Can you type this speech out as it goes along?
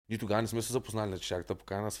Ние тогава не сме се запознали, че чак да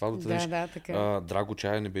покана на сватбата. Да, така. Драго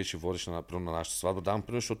Чая не беше водещ на нашата сватба. Давам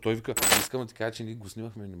пример, защото той вика, искам да ти кажа, че ние го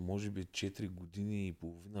снимахме може би 4 години и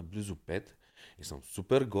половина, близо 5. И съм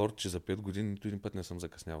супер горд, че за 5 години нито един път не съм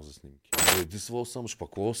закъснял за снимки. Редисвал съм,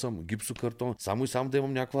 шпакловал съм, гипсокартон. Само и само да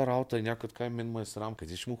имам някаква работа и някакъв така и мен ме е срам.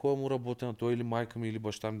 Къде ще му ходя му работя на той или майка ми или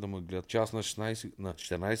баща ми да ме гледат. Че аз на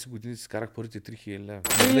 14 години си карах първите 3000 лева.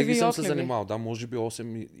 Винаги съм се занимавал. Да, може би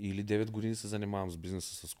 8 или 9 години се занимавам с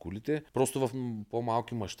бизнеса с колите. Просто в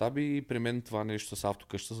по-малки мащаби и при мен това нещо с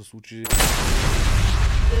автокъща се случи.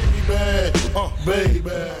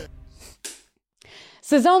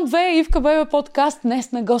 Сезон 2 Ivka Beibe Podcast.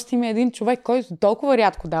 Днес на гости ми е един човек, който толкова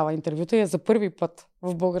рядко дава интервюта и е за първи път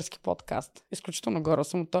в български подкаст. Изключително горе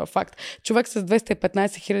съм от този факт. Човек с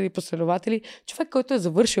 215 хиляди последователи, човек, който е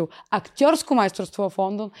завършил актьорско майсторство в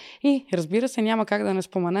Лондон и, разбира се, няма как да не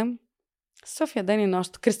споменем София ден и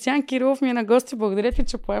нощ. Кристиан Кирилов ми е на гости. Благодаря ти,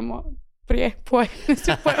 че пое. Не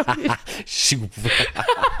си поел. Ще го пове.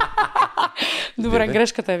 Добре,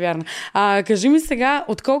 грешката е вярна. Кажи ми сега,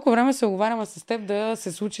 от колко време се оговаряме с теб да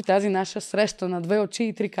се случи тази наша среща на 2 очи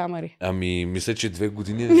и 3 камери? Мисля, че 2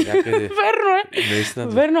 години някъде. Верно е. Наистина.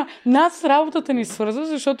 Верно е. Нас работата ни свързва,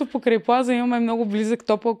 защото покрай плаза имаме много близък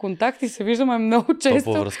топъл контакт и се виждаме много често.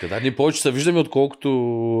 Топъл връзка, да. Ние повече се виждаме, отколкото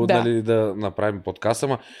да направим подкаст,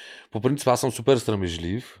 ама по принцип аз съм супер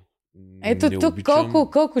срамежлив. Ето тук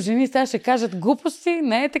колко жени сега ще кажат глупости,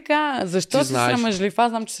 не е така. Защо си срамежлив? Аз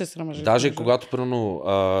знам, че се срамежлив. Даже когато, примерно,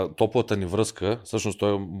 топлата ни връзка, всъщност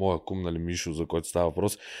той е моя кум, нали, Мишо, за който става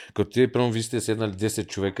въпрос, като ти, примерно, вие сте седнали 10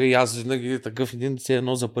 човека и аз винаги такъв един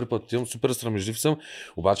едно за първи път отивам, супер срамежлив съм,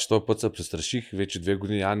 обаче този път се престраших, вече 2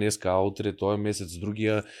 години, днеска, утре, този месец,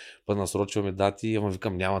 другия път насрочваме дати, ама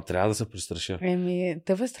викам, трябва да се престрашя.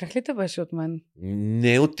 Тебе страх ли те беше от мен?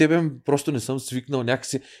 Не от тебе, просто не съм свикнал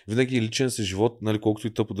някакси, винаги личен си живот, нали, колкото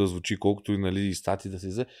и тъпо да звучи, колкото и, нали, и стати да се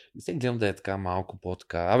излезе. И сега гледам да е така малко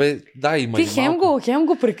по-така. Има ти хем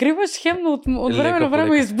го прикриваш, хем от време на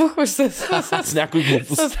време избухваш с някой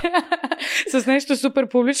глупост. С нещо супер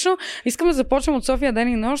публично. Искам да започнем от София ден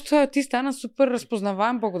и нощ. Ти стана супер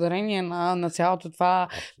разпознаваем благодарение на цялото това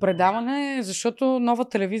предаване, защото нова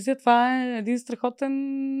телевизия, това е един страхотен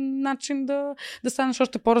начин да станеш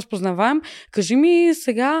още по-разпознаваем. Кажи ми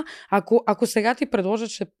сега, ако сега ти предложат,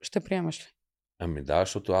 ще приемаш ли? Да,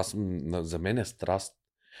 защото за мен е страст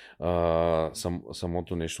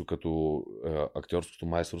самото нещо като актьорското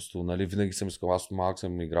майсторство. Нали, винаги съм искал, аз малък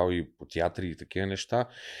съм играл и по театри и такива неща.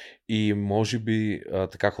 И може би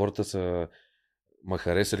така хората са ме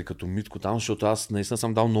харесали като Митко там, защото аз наистина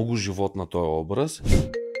съм дал много живот на този образ.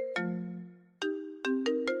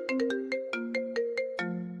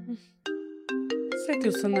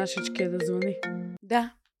 Сетил съм нашичкия да звъни.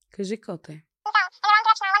 Да, кажи коте.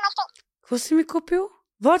 Какво си ми купил?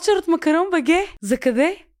 Вочер от Макарон БГ? За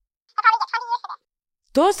къде?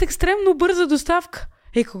 То с екстремно бърза доставка.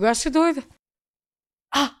 Кога ще дойде?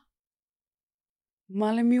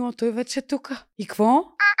 Мале мила, той вече е тук. И какво?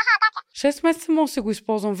 6 месеца мога да се го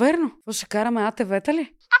използвам, верно? Какво ще караме АТВ-та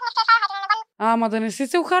ли? Ама да не си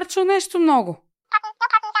се ухарчил нещо много.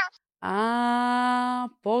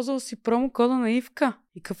 Ползвал си промокода на Ивка.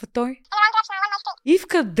 И какъв е той?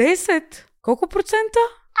 Ивка 10? Колко процента?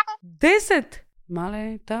 10!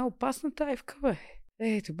 Мале, опасната Ивка, бе.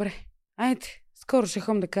 Добре. Айде, скоро ще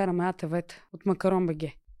хом да караме АТВ-та от Макарон БГ.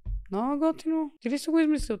 Много готино. Ти ли си го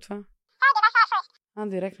измислил това?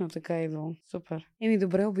 Директно така е идвал. Супер.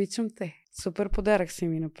 Добре, обичам те. Супер подарък си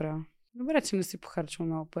ми направил. Добре, че не си похарчил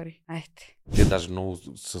много пари. Айде. Те даже много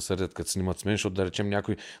се сърдят, като снимат с мен, защото да речем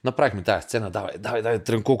някой, направихме тази сцена, давай,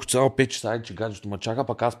 трън колко цяло 5 часа, че гаджето ме чака,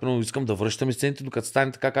 пък аз примерно искам да връщам сцените, докато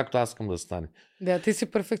стане така, както аз искам да стане. Да, ти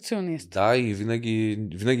си перфекционист. Да, и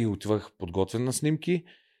винаги отивах подготвен на снимки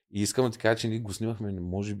и искам да ти кажа, че ние го снимахме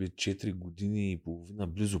може би 4 години и половина,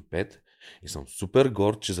 близо 5. И съм супер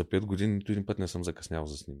горд, че за 5 години нито един път не съм закъснял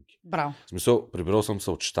за снимки. Браво. В смисъл, прибрал съм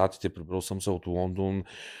се от Щатите, прибрал съм се от Лондон,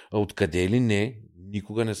 откъде ли не,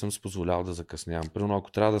 никога не съм си позволявал да закъснявам. Примерно,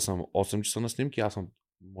 ако трябва да съм 8 часа на снимки, аз съм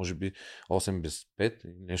може би 8 без 5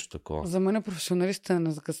 и нещо такова. За мен професионалистите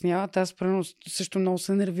не закъсняват. Аз примерно също много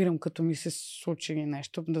се нервирам, като ми се случи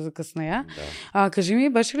нещо да закъсная. Да. Кажи ми,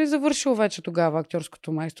 беше ли завършил вече тогава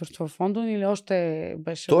актьорското майсторство в Лондон или още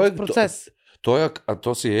беше в процес?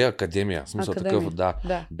 То си е академия. Смисъл такъв, да.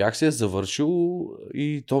 Бях се завършил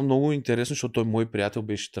и то много интересно, защото той мой приятел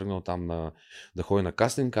беше тръгнал там да ходи на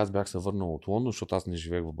кастинг. Аз бях се върнал от Лондон, защото аз не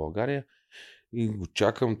живеех в България. И го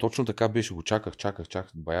чакам, точно така беше, го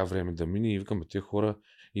чаках, бая време да мине и викам, тези хора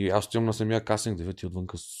И аз отивам на самия кастинг, девети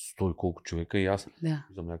отвънка 100 и колко човека и аз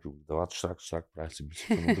виждам някакви дават, шрак, правя си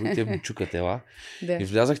бисика на другите, ми чукат ела. И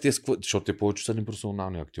влязах защото те повече са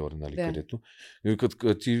непрофесионални актьори, нали, където. И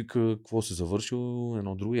викат, ти какво си завършил,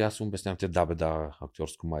 едно друго, и аз им обяснявам, те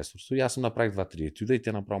актьорско майсторство. И аз им направих 2-3 етюда и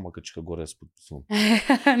те направо ме качиха горе да се подписвам.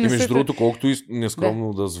 И между другото, колкото и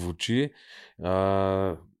нескромно да звучи,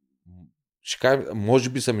 ще кажа, може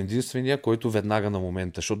би съм единствения, който веднага на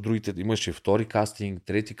момента, защото другите имаше втори кастинг,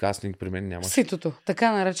 трети кастинг, при мен нямаше. Ситото,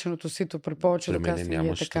 така нареченото сито, при повечето кастинги. При мен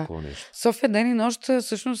нямаше такова нещо. София ден и нощ,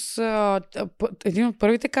 всъщност, един от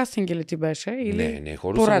първите кастинги ли ти беше? Или не,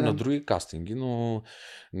 ходил съм на други кастинги, но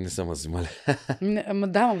не съм взимали.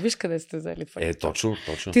 Виж къде сте взели това. Точно.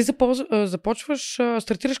 Ти започваш,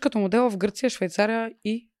 стартираш като модел в Гърция, Швейцария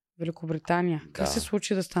и Великобритания. Как се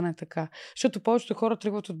случи да стане така? Защото повечето хора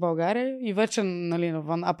тръгват от България и вече, нали,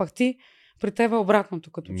 навън. А пък ти, при тебе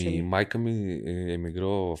обратното, като че ли. Майка ми е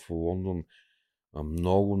емиграла в Лондон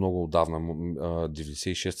много отдавна,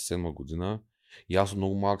 96-7 година. И аз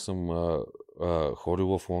много малък съм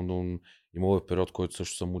ходил в Лондон. Имал е период, който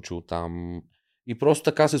също съм учил там. И просто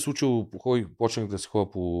така се случило, почнах да се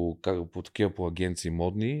ходя по такива по агенции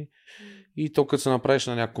модни. И то като се направиш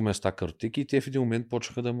на няколко места картики, и те в един момент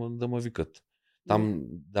почнаха да ме викат. Там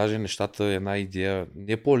даже нещата, една идея,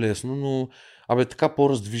 не е по-лесно, но така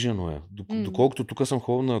по-раздвижено е. Доколкото тук съм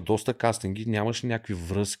ходил на доста кастинги, нямаш някакви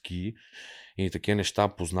връзки и такива неща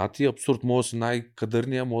познати. Абсурд, може да си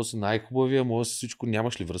най-кадърния, може да си най-хубавия, може да си всичко,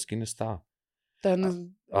 нямаш ли връзки, не става.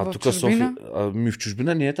 В чужбина? В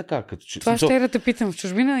чужбина не е така. Това ще да те питам. В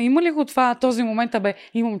чужбина има ли го това, този момент,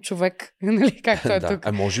 имам човек? Нали, както е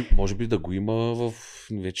тук? Може би да го има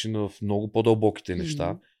вече в много по-дълбоките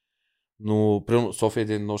неща. Но, примерно, София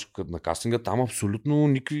един нощ на кастинга, там абсолютно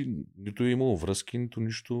нито е имало връзки, нито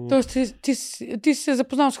нищо. Тоест ти се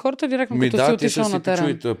запознал с хората директно, като си отишъл на терен.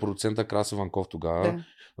 Чуете продуцента Краси Ванков тогава.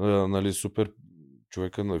 Нали, супер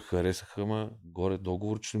човека харесаха горе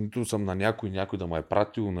договор, че нито съм на някой да ме е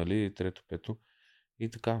пратил, нали, трето, пето. И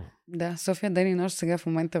така. Да, София ден и нощ сега в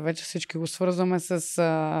момента вече всички го свързваме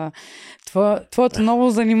с твоето ново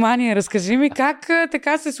занимание. Разкажи ми как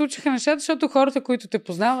така се случиха нещата, защото хората, които те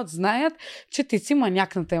познават, знаят, че ти си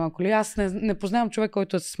маняк на тема коли. Аз не познавам човек,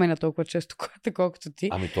 който се сменя толкова често колата, колкото ти.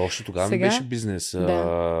 То още тогава ми беше бизнес.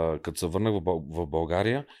 Като се върнах в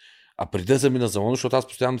България, а преди да замина за Лондон, защото аз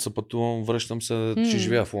постоянно се пътувам, връщам се, ще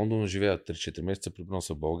живея в Лондон, живея 3-4 месеца, прибрал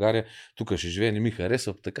се в България, тук ще живея, не ми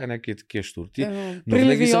харесва, така някакви такива щурти. Но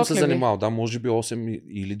винаги съм се занимавал, може би 8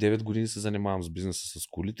 или 9 години се занимавам с бизнеса с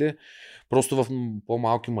колите, просто в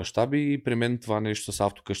по-малки мащаби и при мен това нещо с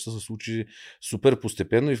автокъща се случи супер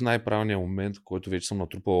постепенно и в най-правилния момент, в който вече съм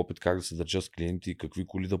натрупал опит как да се държа с клиенти, какви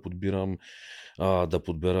коли да подбирам, да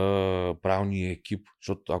подбера правилния екип,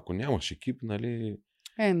 защото ако нямаш екип, нали...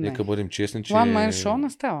 Нека бъдем честни, че... One Man Show не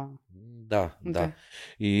става. Да.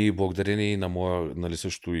 И благодарение на моя, нали,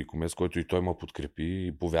 също и комец, който и той ме подкрепи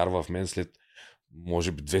и повярва в мен след,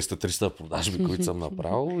 може би, 200-300 продажби, които съм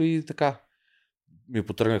направил и така. Ми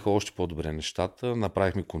потръгнаха още по-добре нещата.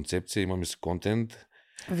 Направихме концепция, имаме си контент.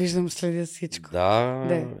 Виждам, следя всичко.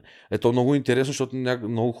 Да. Ето много интересно, защото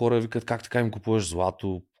много хора викат как така им купуваш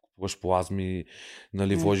злато, плазми,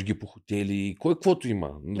 нали, вложи ги по хотели, каквото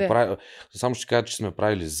има. Само ще кажа, че сме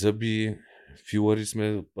правили зъби, филари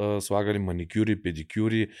сме слагали, маникюри,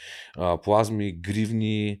 педикюри, плазми,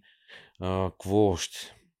 гривни, какво още.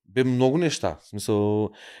 Много неща. В смисъл,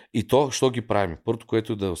 и то, що ги правим? Първото,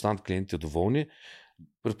 което да останат клиентите доволни,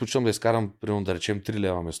 предпочитам да изкарам, примерно да речем 3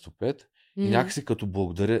 лева вместо 5 и някакси като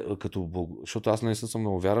благодаря, защото аз наистина съм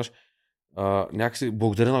много вярваш, някакси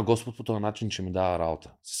благодаря на Господ по този начин, че ми дава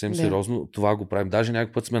работа. Съвсем сериозно това го правим. Даже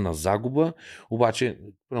някой път сме на загуба, обаче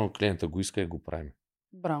клиента го иска и го правим.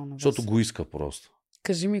 Браво на вас. Защото го иска просто.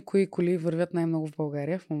 Кажи ми, кои коли вървят най-много в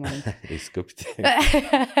България в момента? Скъпите.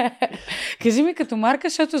 Кажи ми като марка,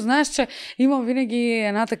 защото знаеш, че има винаги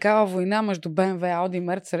една такава война между BMW, Audi,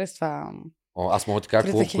 Mercedes. Това... Аз мога да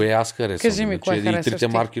кажа кое аз харесвам. Кажи ми, кое харесваш ти? И трите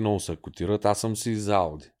марки много се котират. Аз съм си за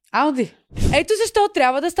Audi. Ауди. Ето защо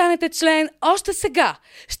трябва да станете член още сега.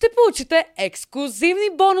 Ще получите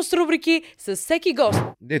ексклузивни бонус рубрики с всеки гост.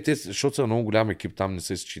 Защото са много голям екип, там не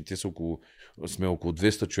са изчини. Те са сме около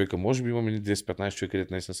 200 човека. Може би имаме 215 човека,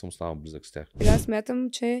 където наистина съм останал близък с тях. Аз смятам,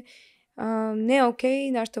 че не е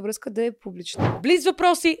окей нашата връзка да е публична. Блиц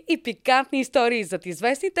въпроси и пикантни истории зад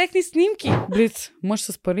известни техни снимки. Блиц, мъж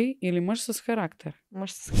с пари или мъж с характер?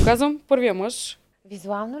 Мъж с характер. Казвам първия мъж.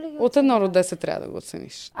 Визуално ли ги От 1 до 10 трябва да го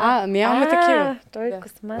оцениш. Нямаме такива. Той е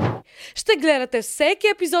късмет. Ще гледате всеки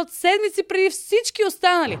епизод седмици преди всички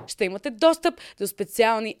останали. Ще имате достъп до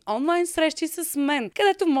специални онлайн срещи с мен,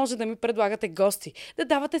 където може да ми предлагате гости, да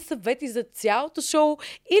давате съвети за цялото шоу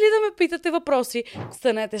или да ме питате въпроси.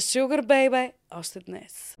 Станете Sugar Baby още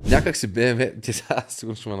днес. Някак си БМВ, ти сега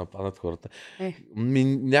сигурно ще ме нападат хората.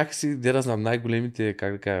 Някак си, да знам, най-големите,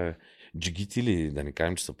 как да кажа, джигити или да не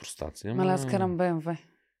кажем, че са простаци. Аз карам БМВ.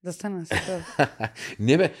 Да стане се.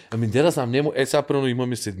 Не бе, да знам, сега примерно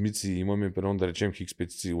имаме седмици, имаме примерно да речем хикс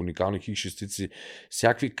петици, уникални хикс шестици,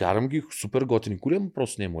 всякакви, карам ги супер готини коли, но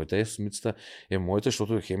просто не е моята. Седмицата е моята,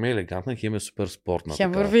 защото хем е елегантна, хем е супер спортна.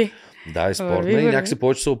 Хем върви. Да, е спортна и някакси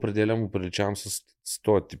повече се определявам с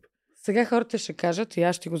този тип. Сега хората ще кажат, и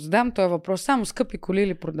аз ще го задам този въпрос, само скъпи коли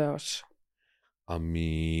ли продаваш?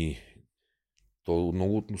 То е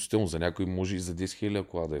много относително. За някой може и за 10 000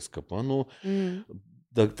 кола да е скъпа, но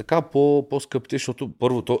така по-скъпите, защото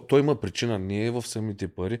първо, то има причина, не е в самите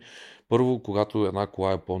пари. Първо, когато една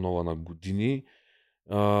кола е по-нова на години,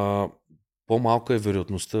 по-малка е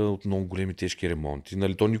вероятността от много големи тежки ремонти.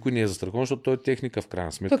 Нали, то никой не е застрахован, защото той е техника в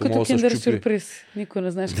крайна сметка. То като киндер сюрприз. Никой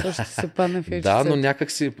не знаеш какво ще се падне в ечица. Да, но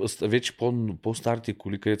някак си вече по-старите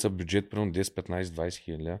коли, където са бюджет, примерно 10, 15, 20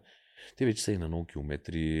 хиляди, те вече са и на много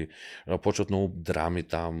километри, почват много драми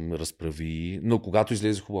там, разправи, но когато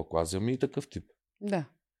излезе хубава кола, взема и такъв тип. Да.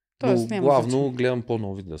 Но главно гледам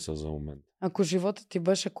по-нови да са за момент. Ако живота ти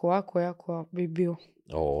беше кола, коя кола би бил?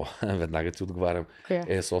 Веднага ти отговарям.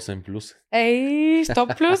 S8+.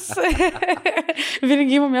 100+.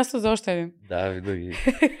 Винаги има място за още един. Да, винаги.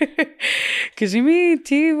 Кажи ми,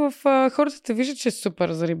 ти в хората те виждат, че е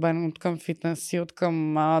супер зарибан от към фитнес и от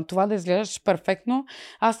към това да изглеждаш перфектно.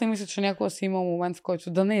 Аз не мисля, че някога си имал момент, в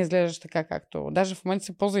който да не изглеждаш така, както. Даже в момента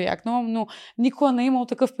си по-заякнала, но никога не е имал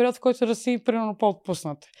такъв период, в който да си примерно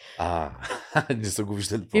по-отпуснат. Не са го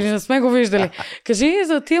виждали. Или не сме го виждали. Кажи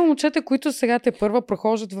за тия момчета, които сега те първа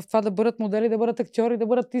прохождат в това да бъдат модели, да бъдат актьори, да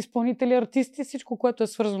бъдат изпълнители, артисти, всичко, което е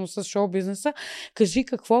свързано с шоу-бизнеса. Кажи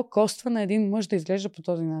какво коства на един мъж да изглежда по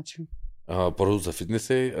този начин? Първо за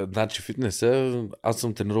фитнеса. Значи фитнеса, аз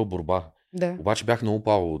съм тренирал борба. Да. Обаче бях много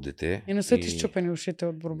павало дете. И не са ти счупени ушите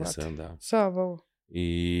от борбата. Не са, да. Слава Богу.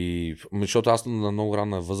 Защото аз на много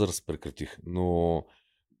ранна възраст прекратих. Но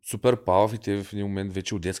супер палав и те в един момент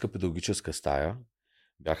вече от детска педагогическа стая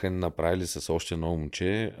бяха направили с още едно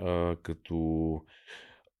момче като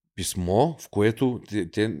писмо, в което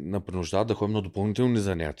те напринуждават да ходим на допълнителни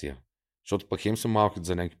занятия. Защото пък хем са малки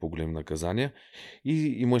за някакви по-големи наказания.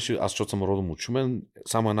 И имаше, аз защото съм родом от Шумен,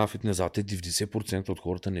 само една фитнес зала, 90% от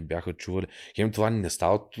хората не бяха чували. Хем това не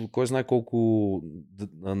става, кой знае колко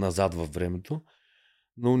назад във времето,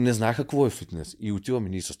 но не знаеха какво е фитнес. И отиваме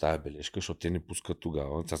ние с тази бележка, защото те не пускат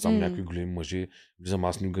тогава. Сега само някакви големи мъжи, влизам,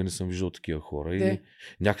 аз никога не съм виждал такива хора. И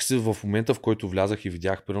някакси в момента, в който влязах и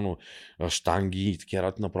видях примерно щанги и такива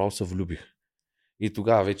работи, направо се влюбих. И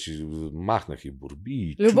тогава вече махнах и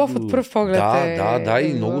борби. И любов от пръв поглед. Да,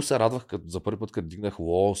 и много се радвах за първи път, като дигнах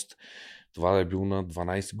лост. Това е било на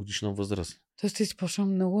 12 годишна възраст. Тоест ти си почнал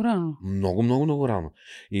много рано. Много рано.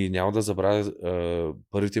 И няма да забравя,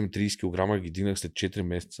 първите ми 30 кг ги дигнах след 4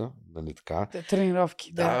 месеца. Нали така?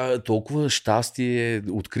 Тренировки, да. Толкова щастие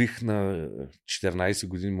открих на 14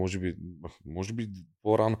 години, може би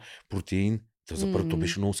по-рано, протеин. За първото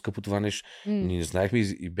беше много скъпо това нещо. Ние не знаехме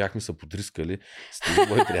и бяхме се подрискали с тези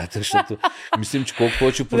мои приятели, защото мислим, че колко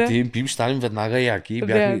повече протеин пим, ще станем веднага яки. И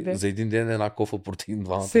бяхме за един ден една кофа протеин,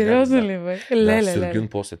 двамата. Сериозно ли бе? Леле. Сергюн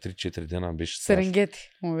после 3-4 дена беше страшно. Серенгети,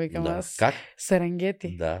 му викам аз. Как?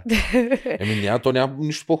 Серенгети. Да. Няма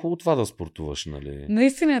нищо по-хубаво това да спортуваш, нали?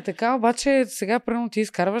 Наистина е така, обаче сега примерно ти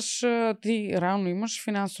изкарваш, ти реално имаш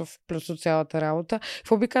финансов плюс от цялата работа.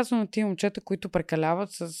 Какво би казал на тия момчета, които прекаляват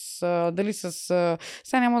дали с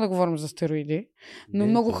сега няма да говорим за стероиди, но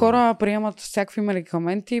много хора приемат всякакви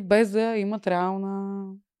медикаменти без да имат реална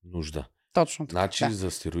нужда. Точно така. Значи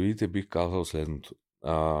за стероидите бих казал следното.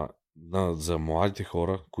 За младите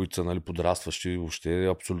хора, които са подрастващи, въобще е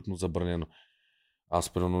абсолютно забранено. Аз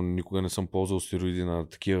примерно никога не съм ползвал стероиди на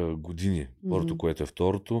такива години. Първото, което е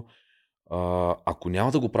второто. Ако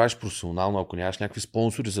няма да го правиш професионално, ако нямаш някакви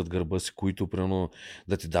спонсори зад гърба си, които примерно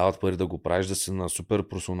да ти дават пари да го правиш, да си на супер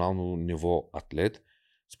професионално ниво атлет,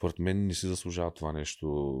 според мен не си заслужава това нещо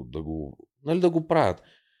да го правят.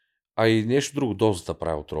 А и нещо друго, дозата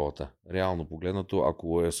прави отровата. Реално погледнато,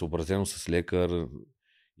 ако е съобразено с лекар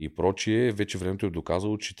и прочие, вече времето е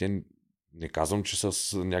доказало, че те, не казвам, че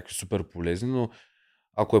са някакви супер полезни, но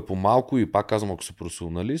ако е по-малко и пак казвам, ако са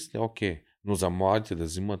професионалист, е окей. Но за младите да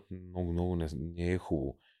взимат много не е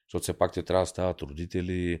хубаво. Защото все пак те трябва да стават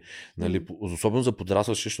родители, нали, особено за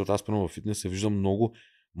подрастващи, защото аз примерно в фитнес се виждам много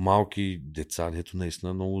малки деца, дето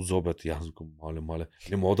наистина много зобят. И аз викам, маля,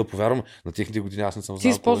 не мога да повярвам, на техните години аз не съм Ти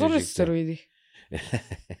знал. използва ли стероиди?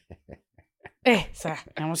 Сега,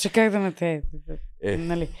 нямаше как да не те...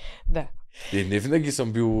 Нали, да. Не винаги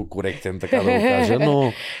съм бил коректен, така да го кажа,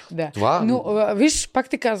 но да. това... Но, виж, пак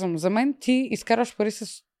ти казвам, за мен ти изкарваш пари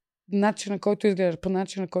с начина, който изглеждаш, по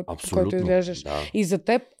начина, по който изглеждаш. Да. И за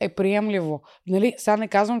теб е приемливо. Нали, сега не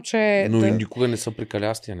казвам, че... Но и никога не са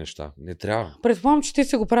прекаля с тия неща. Не трябва. Предполагам, че ти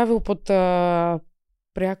си го правил под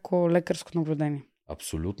пряко лекарско наблюдение.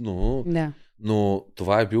 Абсолютно. Да. Но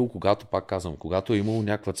това е било, когато, пак казвам, когато е имало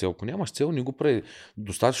някаква цел. Ако нямаш цел, не го прави.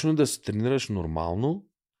 Достатъчно е да се тренираш нормално,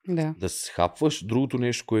 да се хапваш. Другото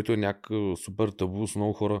нещо, което е някакъв супер табу с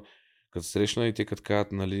много хора, като срещна и те като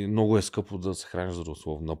кажат, нали, много е скъпо да се храниш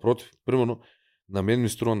здравословно. Напротив, примерно, на мен ми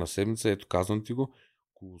струва на седмица, ето казвам ти го,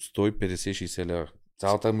 около 150-60 лева.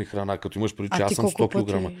 Цялата ми храна, като имаш преди, че аз съм 100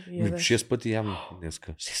 кг. 6 пъти ям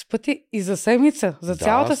днеска. 6 пъти и за седмица? За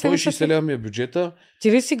цялата седмица? 160 лева ми е бюджета.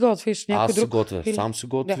 Ти ли си готвиш? Някой аз друг? Аз си готвя. Сам си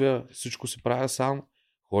готвя. Всичко си правя сам.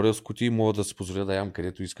 Хоря с кутии, мога да си позволя да ям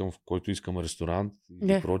където искам, в който искам ресторант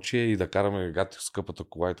и прочие, и да караме гати скъпата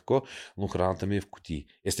кола и такова, но храната ми е в кутии.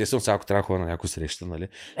 Естествено, сега ако трябва да ходя на някоя среща, нали?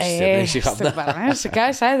 Ще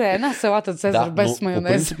кажеш, айде една салата Цезар без майонез.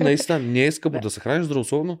 По принцип, наистина не е скъпо да се храниш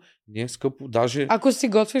здравословно, не е скъпо даже... Ако си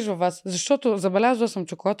готвиш във вас, защото забелязва съм,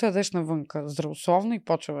 че когато ядеш навънка, здравословно и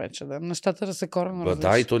почва вече, нещата да се коренно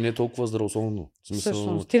различни. Да, и то не е толкова здравословно.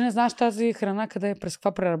 Всъщност, ти не знаеш тази храна къде е, през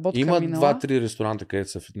каква преработка има минала. 2-3 ресторанта, където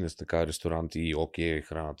са фитнес, така ресторанти и окей,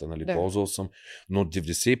 храната, нали, ползвал съм, но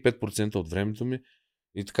 95% от времето ми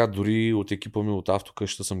и така дори от екипа ми от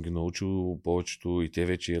автокъща съм ги научил повечето и те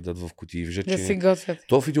вече ядат в кутии. Виждат, да че си готвят.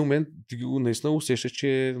 То в един момент ти го наистина усещаш,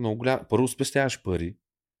 че е много голям. Първо спестяваш пари,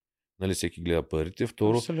 нали, всеки гледа парите,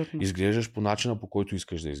 второ изглеждаш по начина, по който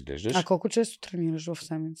искаш да изглеждаш. А колко често тренираш в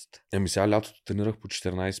седмицата? Сега лятото тренирах по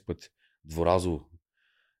 14 пъти, дворазово.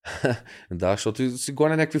 Да, защото си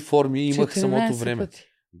гоня някакви форми и имах самото време. Пъти.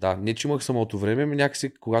 Да, не че имах самото време, но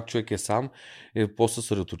някакси, когато човек е сам, е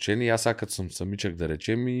по-съсредоточен и аз сега като съм самичък, да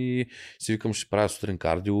речем, и си викам, ще правя сутрин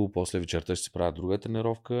кардио, после вечерта ще си правя друга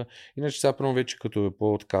тренировка. Иначе сега прямо вече като е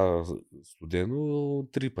по-така студено,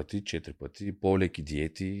 3 пъти, 4 пъти, по-леки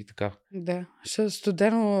диети и така. Да,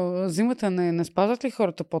 студено зимата не спазват ли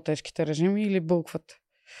хората по-тежките режими или бълкват?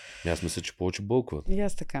 Аз мисля, че повече бълкват. И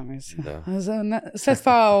аз така мисля. Да. След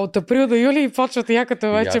това от април до юли почват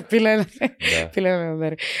якото вече пилене.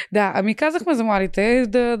 Да. Да, ами казахме за младите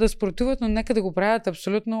да спортуват, но нека да го правят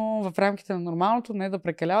абсолютно в рамките на нормалното, не да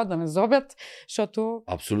прекаляват, да не зобят, защото...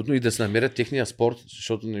 Абсолютно и да се намерят техния спорт,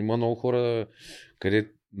 защото има много хора,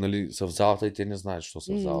 къде, нали, са в залата и те не знаят, що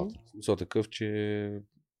са в залата. Смисъл такъв, че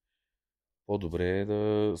по-добре е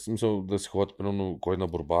да си ходят, примерно, кой на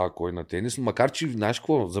борба, кой на тенис. Макар че, знаеш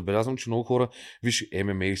какво, забелязвам, че много хора, виж,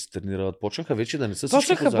 ММА се тренират, почнаха вече да не са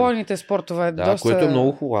всички почнаха бойните спортове. Да, което е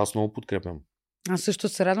много хубаво, аз много подкрепям. Аз също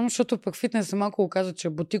се радвам, защото пък фитнес малко го казва, че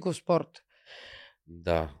е бутиков спорт.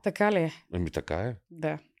 Да. Така ли е? Ами така е.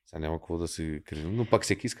 Да. Сега няма какво да си кривим, но пак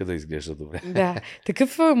всеки иска да изглежда добре. Да.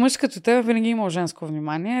 Такъв мъж като теб винаги имал женско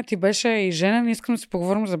внимание. Ти беше и женен, искам да си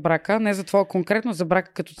поговорим за брака. Не за това конкретно, за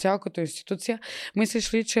брака като цяло, като институция.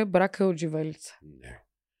 Мислиш ли, че брака е отживелица? Не.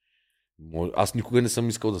 Аз никога не съм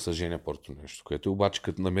искал да се женя първото нещо, което обаче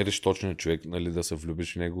като намериш точния човек, нали, да се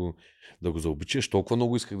влюбиш в него, да го заобичаш, толкова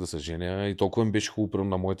много исках да се женя и толкова им беше хубаво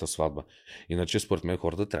на моята сватба. Иначе според мен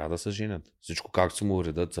хората трябва да се женят. Всичко както се му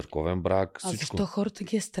уредят, църковен брак, всичко. А защо хората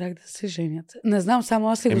ги е страх да се женят? Не знам, само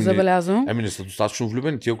аз ли го забелязвам. Не са достатъчно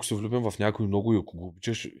влюбени. Ти ако си влюбен в някой много и ако го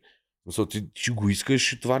обичаш, ти го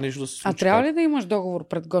искаш това нещо да се случи. А трябва ли да имаш договор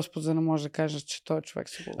пред Господ, за да можеш да кажеш, че този човек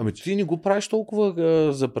си го обича? Ти не го правиш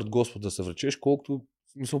толкова за пред Господ да се връчеш, колкото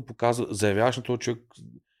смисъл показва, заявяваш на този човек,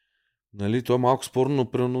 нали, то е малко спорно,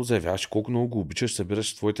 но примерно заявяваш колко много го обичаш,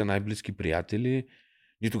 събираш твоите най-близки приятели.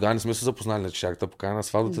 И тогава не сме се запознали, че ще да покана на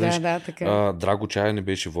сватбата. Да, така. Драго Чая не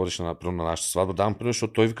беше водещ на нашата сватба. Давам пример,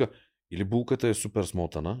 защото той вика, или булката е супер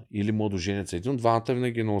смотана, или младоженец. Един от двамата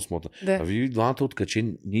винаги е много смотан. Да. А вие двамата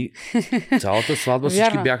откачени. Цялата сватба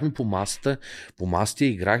всички бяхме по масите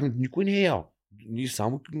играхме. Никой не е ял. Ние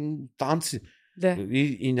само танци. Да.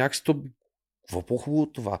 И някакси то... Какво по-хубаво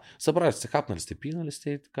от това? Събрали сте, хапнали сте, пинали сте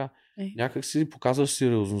и така. Някак си показваш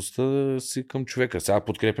сериозността си към човека. Сега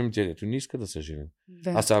подкрепям тялето. Не иска да се женим.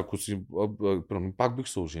 Да. А сега ако си... пак бих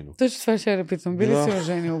се оженил. Точно това ще да питам. Би ли си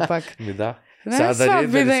оженил пак? Да. Сега да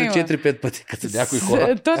не са 4-5 пъти като някои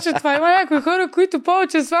хора. Точно това. Има някои хора, които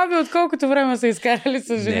повече слаби, отколкото време са изкарали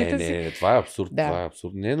с жените си. Не, това е абсурд. Да. Това е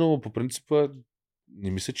абсурд. Не, но по принцип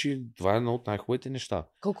не мисля, че това е едно от най-хубавите неща.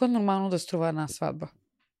 Колко е нормално да струва една сватба?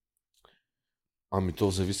 Ами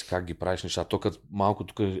то зависи как ги правиш неща. То малко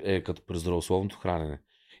тук е като при здравословното хранене.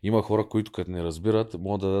 Има хора, които като не разбират,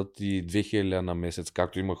 могат да дадат и 2000 на месец,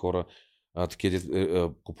 както има хора,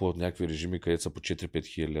 купуват някакви режими, където са по 4-5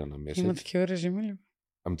 хиляди на месец. Има такива режими ли?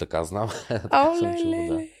 Ами така знам. Така съм чувал,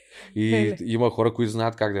 да. И има хора, които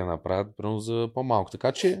знаят как да я направят, примерно за по-малко.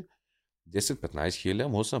 Така че 10-15 хиляди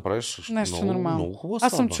може да се направиш много хубава сватба.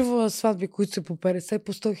 Аз съм чувала сватби, които са по 50,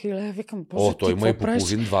 по 100 хиляди. Викам, той има и по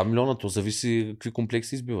половин 2 милиона. То зависи какви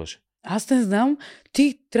комплекси избиваш. Аз не знам.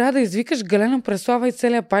 Ти трябва да извикаш Галена Преслава и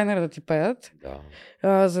целия пайнер да ти пеят.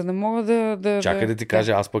 Да. За да мога да... Чакай да ти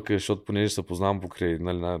кажа, аз пък, защото понеже се познавам покрай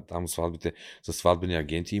там сватбите с сватбени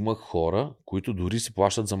агенти, има хора, които дори си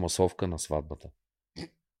плащат за масовка на сватбата.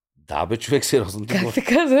 Да, бе, човек, сериозно. Как те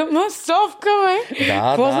каза? Масовка, бе! Да,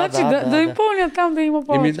 какво значи? Да изпълня там, да има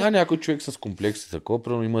повече. Да, някой човек с комплекси такова,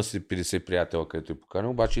 примерно има си 50 приятела, където е поканил,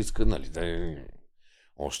 обаче иска, нали, да е...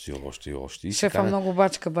 Още. Шефа много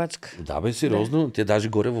бачка. Да, бе, сериозно. Те даже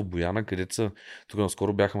горе в Бояна, където са... Тук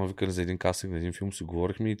наскоро бяха ме викали за един кастинг на един филм, си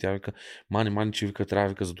говорихме и тя вика, мани, че вика, трябва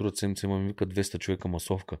вика за другата седмица, има вика 200 човека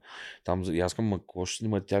масовка. Там и аз казвам, какво ще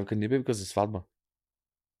снимат? Тя вика, не бе, вика, за сватба.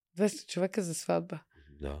 200 човека за сватба.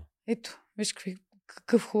 Да. Ето, виж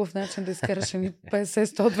какъв хубав начин да изкараш ни 50,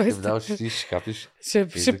 100, 200. Да, ще хапиш.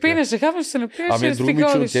 Ще пинеш, ще хапиш, ще напиеш, ще други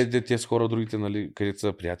чу, те с хора, другите, нали, където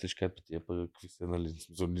са приятели, ще кажат, тия пък какви са, нали,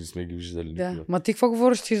 не сме ги виждали. Да, ма ти какво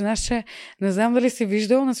говориш? Ти знаеш, че не знам дали си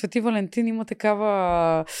виждал, на Свети Валентин има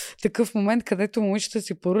такъв момент, където момичета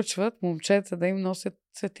си поръчват момчета да им носят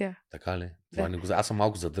цветя. Така ли? Това не го... Аз съм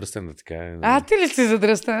малко задръстен, да така. Ти ли си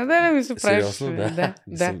задръстен? Да, не ми се правиш. Сериозно,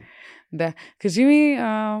 да. Да. Кажи ми,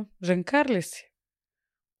 женкар ли си?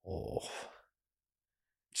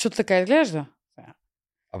 Защото така изглежда.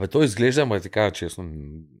 Абе, той изглежда, ама е така, честно.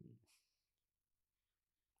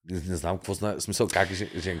 Не знам какво знае. В смисъл, как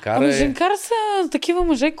женкар е... Женкар са такива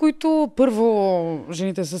мъже, които първо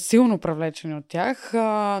жените са силно привлечени от тях.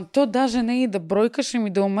 То даже не и да бройкаш, ами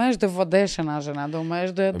да умееш да владееш една жена, да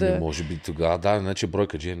умееш да... може би тогава, да, иначе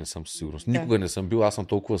бройка джей не съм със сигурност. Никога не съм бил, аз съм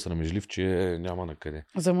толкова срамежлив, че няма на къде.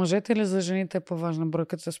 За мъжете или за жените е по-важна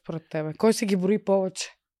бройката според тебе? Кой си ги брои повече?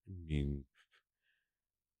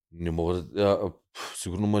 Не мога да...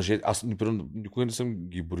 сигурно мъже... Аз никога не съм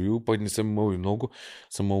ги броил, пък не съм имал и много.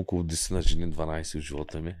 Съм имал около 10 на жени, 12 в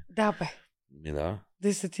живота ми. Да, бе. Да.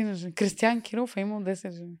 10 на жени. Кристиан Кирилов е имал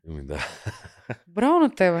 10 жени. Да. Браво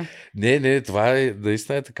на тебе. Не, това е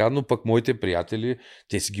наистина е така, но пък моите приятели,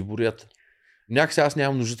 те си ги борят. Някакси аз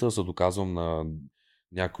нямам нужда да се доказвам на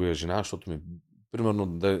някоя жена, защото примерно,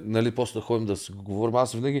 нали, после да ходим да се говорим,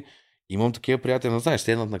 аз винаги имам такива приятели, знаеш,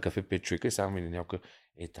 седнат на кафе 5 човека и само мине някой,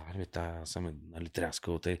 тая съм нали,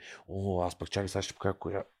 тряскал, аз пък чакай, сега ще покажа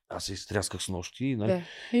коя, аз се изтрясках с нощи, нали.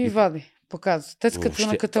 Да. И вади, показва. Те като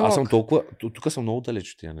на каталог. Аз съм толкова, тук съм много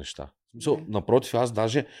далеч от тия неща. Напротив, аз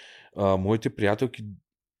даже моите приятелки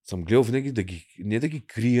съм гледал винаги не да ги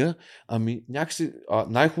крия, ами някакси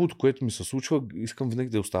най-хубавото, което ми се случва, искам винаги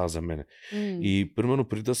да остава за мене. И примерно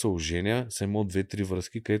преди да се оженя, съм имал 2-3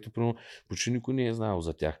 връзки, където примерно почти никой не е знаел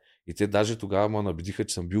за тях. И те даже тогава ме набедиха,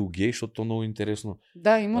 че съм бил гей, защото то е много интересно.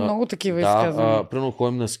 Да, има много такива изказвания. Примерно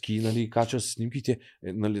ходим на ски, нали, качвам се снимките,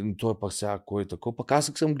 нали, той е пак сега, кой е такова. Пък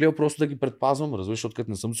аз съм гледал просто да ги предпазвам, разбираш, защото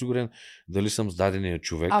като не съм сигурен дали съм с дадения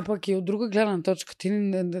човек. Пък и от друга гледна точка,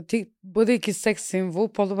 ти бъдейки секс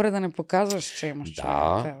символ, по-добре да не показваш, че имаш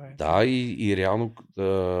човек. Да, и реално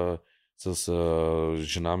с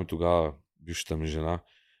жена ми тогава, бившата ми жена,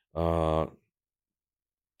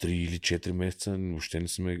 3 или 4 месеца въобще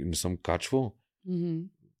не съм качвал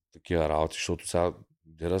такива работи, защото сега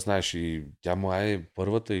да знаеш, и тя моя е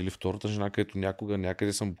първата или втората жена, където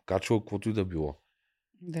някъде съм качвал каквото и да било.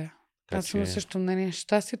 Да. Аз съм също мнение.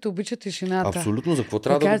 Щастието обича тишината. Абсолютно, за какво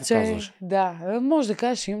трябва да го показваш? Да, може да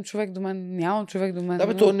кажеш, имам човек до мен, нямам човек до мен.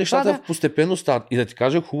 Да, то нещата постепенно стават. И да ти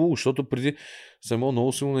кажа хубаво, защото преди съм имал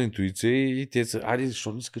много силна интуиция и те са,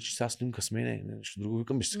 защо не скачи сега снимка с мене? Нещо друго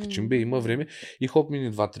викам, ще се качим, има време. И хоп,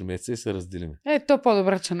 мини 2-3 месеца и се разделиме. То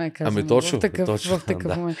по-добре, че не е казано. Точно. В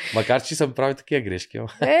такъв момент. Макар, че съм правил такива грешки.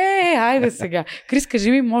 Айде сега. Крис,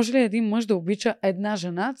 кажи ми, може ли един мъж да обича една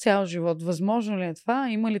жена цял живот? Възможно ли е това?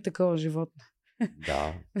 Има ли такова животно?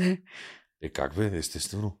 Да. Как бе?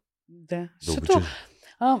 Естествено. Да. Защото,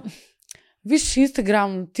 виж,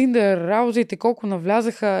 Инстаграм, Тиндър, работите, колко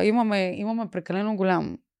навлязаха, имаме прекалено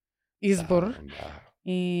голям избор. Да.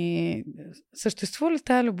 И съществува ли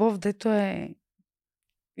тая любов, дето е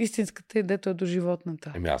истинската и дето е до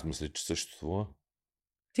животната? Аз мисля, че съществува.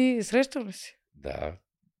 Ти срещал ли си? Да.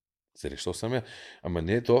 Срещал съм я. Ама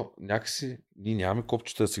не, то някакси ние нямаме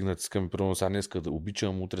копчета да си натискаме. Примерно сега днеска да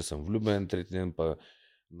обичам, утре съм влюбен, трети ден па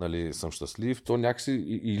нали, съм щастлив. То някакси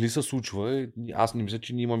или се случва. Аз не мисля,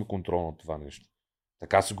 че ние имаме контрол на това нещо.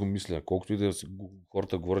 Така си го мисля. Колкото и да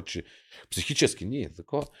хората говорят, че психически ние е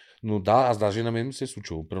такова. Но да, аз даже и на мен ми се е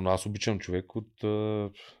случило. Примерно аз обичам човек от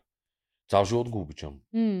цял живот го обичам.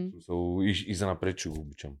 И занапред, че го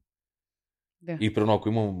обичам. Да. И примерно, ако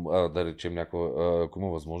имам, да речем, ако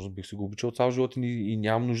имам възможност, бих си го обичал цял живот и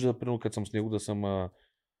нямам нужда, примерно, като съм с него, да съм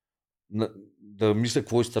да мисля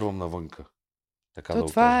какво изтървам навънка. Така да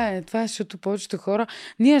това е, защото повечето хора,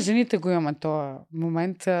 ние жените го имаме този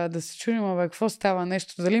момент, да се чудим, какво става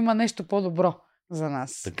нещо, дали има нещо по-добро за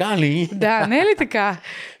нас. Така ли? Да, не е ли така?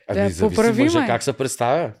 Да, поправим мъжа как се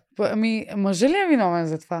представя? Мъжа ли е виновен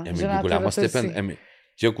за това? До голяма степен.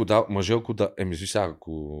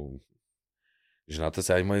 Ако жената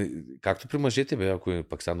сега има, както при мъжете, ако е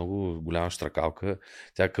пак сега много голяма щракалка,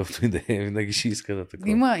 тя какъвто и да е, винаги ще иска да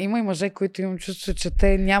такова. Има и мъже, които имам чувство, че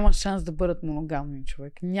те няма шанс да бъдат моногамни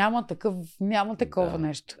човек. Няма такова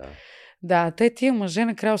нещо. Да, тия мъже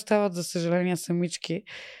накрая остават, за съжаление, самички.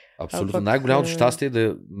 Абсолютно. Най-голямото щастие е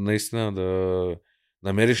да наистина да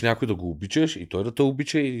намериш някой да го обичаш и той да те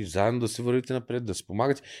обича и заедно да се вървите напред, да се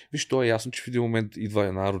помагате. Виж, то е ясно, че в един момент идва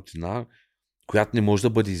една рутина, която не може да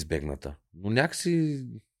бъде избегната. Но някакси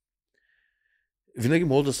винаги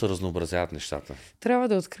може да се разнообразяват нещата. Трябва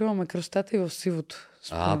да откриваме кръстата и в сивото.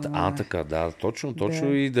 Така, да,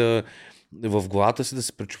 точно и да в главата си да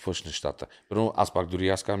се пречупваш нещата. Примерно, аз пак дори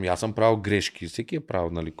аз казвам, аз съм правил грешки. Всеки е правил,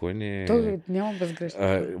 нали, кой не е... Той няма безгрешки.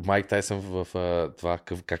 Майк Тайсън в това,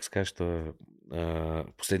 как се каже,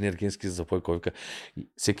 последния аргентски запой, кой вика,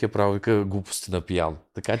 всеки е правил, вика, глупости на пиян.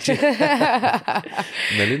 Така че...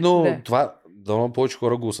 нали, но това, да повече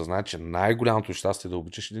хора го осъзнаят, че най-голямото щастие е да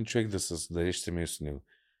обичаш един човек, да създадеш семейство с него.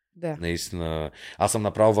 Да. Наистина. Аз съм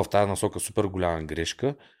направил в тази насока супер голяма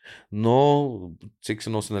грешка, но всеки се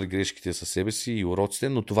носи, нали, грешките със себе си и уроците,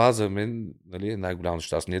 но това за мен, нали, е най-голямото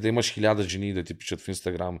щастие. Не да имаш 1000 жени да ти пишат в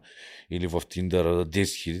Инстаграм или в Тиндър 10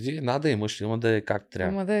 000, една да имаш, има да е как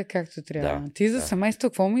трябва. Има да е както трябва. Да, ти за семейство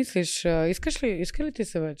какво мислиш? Иска ли ти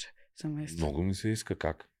се вече семейство? Много ми се иска,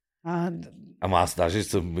 как? Ама аз даже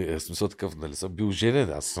съм смисъл такъв, нали, съм бил женен,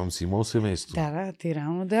 аз съм си имал семейство. Да, ти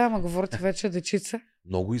реално да, ама говорите вече дечица.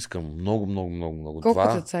 Много искам, много.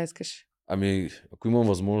 Колко деца искаш? Ако имам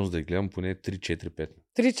възможност да ги гледам, поне 3-4-5.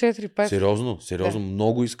 3-4-5? Сериозно,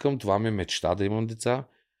 много искам, това ми е мечта да имам деца.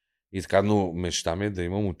 И така, но мечта ми е да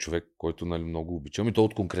имам от човек, който, нали, много обичам, и то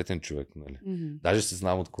от конкретен човек, нали. Mm-hmm. Даже се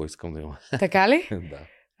знам от кой искам да имам. Така ли? Да.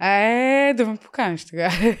 Да ме поканиш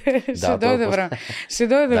тогава. Ще дойде време.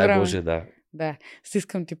 Дай Боже, да. Да,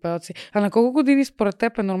 стискам ти палци. А на колко години според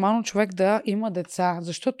теб е нормално човек да има деца?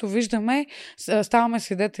 Защото виждаме, ставаме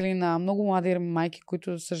свидетели на много млади майки,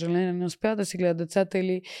 които, за съжаление, не успяват да си гледат децата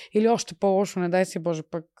или още по-лошо, не дай си Боже,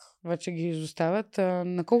 пък вече ги изоставят.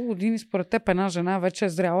 На колко години според теб една жена вече е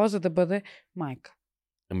зряла, за да бъде майка?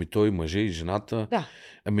 Той и мъже, и жената. Да.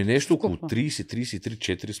 Нещо около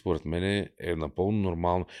 30-33-4 според мен е напълно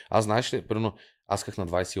нормално. Аз, знаеш ли, примерно, аз исках на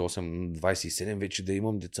 28-27 вече да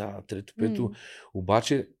имам деца, трето, пето.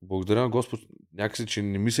 Обаче, благодаря на Господ, някакси, че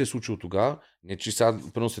не ми се е случило тогава. Не, че сега,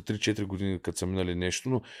 примерно след 3-4 години, като са минали нещо,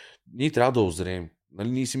 но ние трябва да озреем. Нали,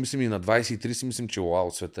 ние си мислим и на 23 си мислим, че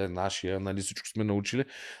вау, света е нашия, нали, всичко сме научили,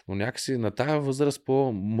 но някакси на тая възраст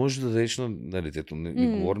може да дадеш на детето.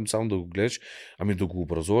 Не говорим само да го гледаш, ами да го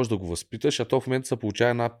образуваш, да го възпиташ, а то в момента се получава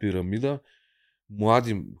една пирамида.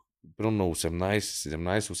 Млади, примерно на 18,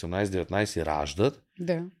 17, 18, 19 раждат.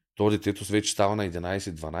 Да. То детето вече става на 11,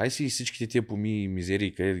 12 и всичките тия поми и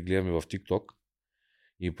мизерии, където гледаме в TikTok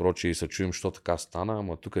и прочее, и се чуем, що така стана,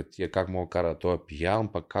 ама тук тия как мога да кара този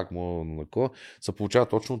пиян, пак как мога на кого. Се получава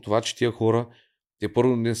точно това, че тия хора, те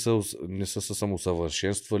първо не са се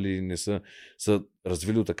самосъвършенствали, не са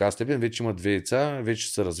развили от така степен, вече имат 2 деца,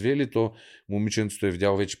 вече са развили, то момиченцето е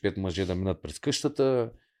видял вече 5 мъже да минат през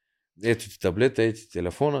къщата, ето ти таблета, ето ти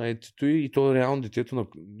телефона, ето и то реално детето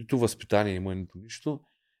нито възпитание има, нито нищо.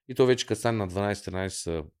 И то вече като стане на 12-13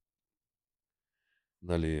 са...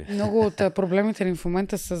 Нали... Много от проблемите ни в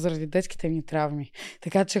момента са заради детските ни травми.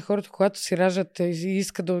 Така че хората, когато си раждат и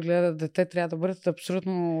искат да отгледат дете, трябва да бъдат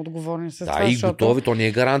абсолютно отговорни с това. Да, и готови. То не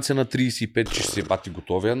е гаранция на 35, че ще се бати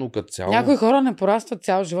готови, но като цяло... Някои хора не порастват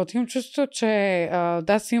цял живот. Имам чувство, че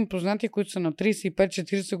си имам познати, които са на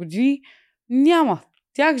 35-40 години. Няма.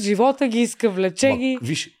 Тях живота ги иска, влече ги.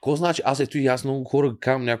 Виж, какво значи? Аз ето и аз много хора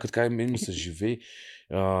казвам някакъв така, мен ми се живее.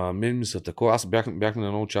 Мен ми са такова. Аз бях на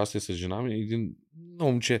едно участие с жена ми, един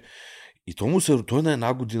момче. И той е на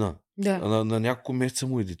 1 година. Да. На няколко месеца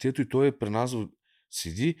му е детето и той е при нас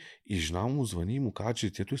седи и жена му звъни и му казва, че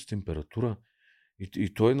детето е с температура.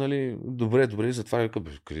 И той, нали, добре, затова вика,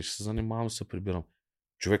 къде ще се занимавам, се прибирам.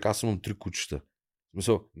 Човек, аз имам 3 кучета. В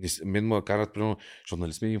смисъл, мен ме карат, примерно, защото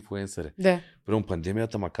нали сме инфлуенсъри. Да. Примерно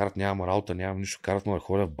пандемията ме карат, нямам работа, нямам нищо, карат ме да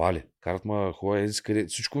ходя в Бали, карат ме да ходя къде,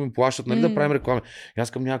 всичко ми плащат, нали, да правим реклами. И аз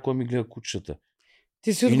искам някой ми гледа кучетата.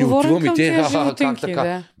 Ти си отговорен към тия животинки, така?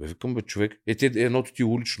 да. Викам, човек, едното ти е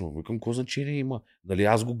улично. Викам, какво значение има? Дали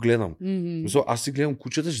аз го гледам? Мисля, аз си гледам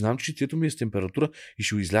кучета, знам, че детето ми е с температура и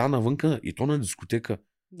ще го излява навънка и то на дискотека.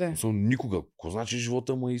 Да. Мисля, никога. Какво значи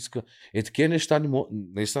живота му иска? Такива неща не мога.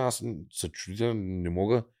 Наистина аз се чудя, не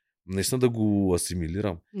мога наистина да го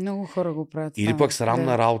асимилирам. Много хора го правят. Или пък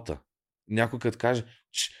срамна работа. Някой като каже,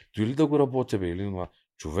 той ли да го работя, бе, или това?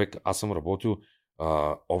 Човек, аз съм работил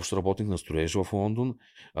общо работник на строеж в Лондон,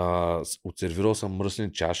 отсервирал съм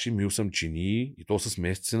мръсни чаши, мил съм чинии и то с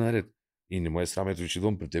месеци наред. И не ме е срам, ето, че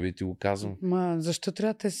идвам при тебе и ти го казвам. Ма, защо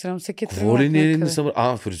трябва да те срам? Всеки какво ли не съм...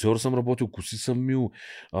 фризьор съм работил, коси съм мил,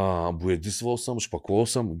 боядисвал съм, шпакловал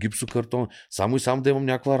съм, гипсокартон. Само и само да имам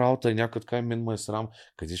някаква работа и някой така и мен ме е срам.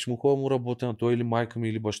 Къде ще му ходя му работя на той или майка ми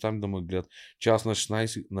или баща ми да ме гледат? Че аз на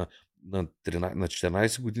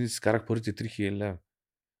 14 години си скарах първите 3000 лева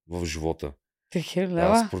в живота. 3000 лева?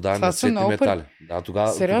 Аз продавам на цветни метали.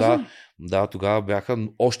 Тогава бяха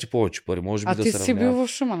още повече пари. Може би да се равнява. А ти си бил в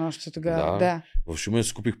Шумен още тогава. Да. В Шумен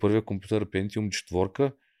си купих първия компютър Pentium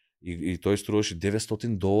 4 и той струваше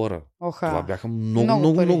 $900. Това бяха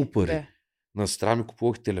много пари. Да. На сестра ми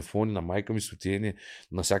купувах телефони, на майка ми сотиени.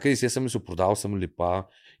 Навсякъде си съм се продавал съм липа,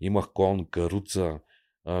 имах кон, каруца.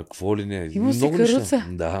 Какво ли не? Има си каруца?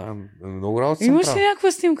 Да, много работа съм правил. Имаш ли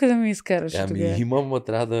някаква снимка да ми изкараш? Имам, но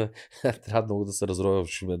трябва много да се разровя в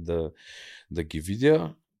Шумен да ги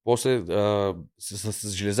видя. После с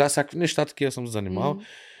железа, всякакви неща такива съм занимавал.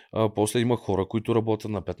 После имах хора, които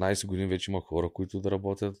работят на 15 години, вече имах хора, които да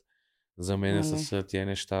работят за мен с тия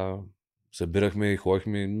неща. Събирахме и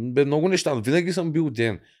ходихме. Много неща. Винаги съм бил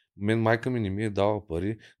ден. Мен майка ми не ми е дала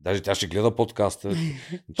пари. Даже тя ще гледа подкаста.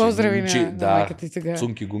 Поздрави на майка ти сега.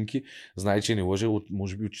 Цунки-гунки. Знае, че не лъжа.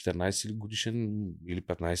 Може би от 14 годишен или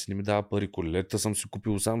 15 не ми дава пари. Колелета съм си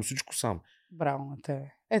купил сам. Всичко сам. Браво на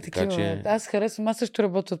тебе. Такива. Аз харесвам. Аз също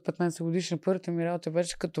работя от 15 годишна. Първата ми работа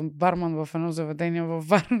беше като барман в едно заведение във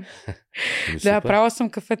Варна. Да, правила съм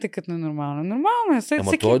кафете като ненормално. Нормално е.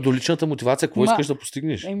 Ама то е до личната мотивация. Какво искаш да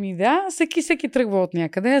постигнеш? Да, всеки тръгва от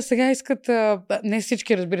някъде. А сега искат... Не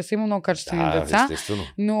всички, разбира се, има много качествени деца. Естествено.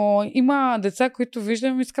 Но има деца, които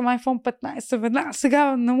виждам, искам iPhone 15 веднага,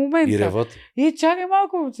 сега на момента. И реват. И чакай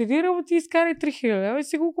малко, отиди работи, изкарай 3000 лева и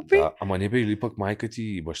си го купи. Да, ама не бе, или пък майка ти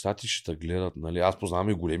и баща ти ще те гледат. Нали? Аз познавам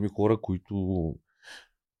и големи хора, които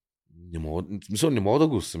не мога да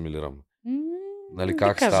го асимилирам. Нали,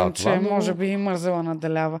 как казвам, че може би и мързела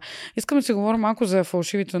надалява. Искам да си говоря малко за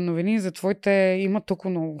фалшивите новини, за твоите има толкова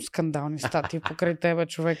много скандални статии покрай тебе,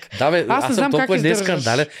 човек. Да, бе, аз съм толкова не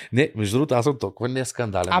скандален. Не, между другото, аз съм толкова не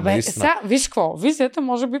скандален. Сега, виж какво, визията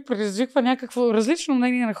може би предизвиква някакво различно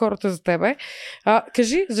мнение на хората за тебе.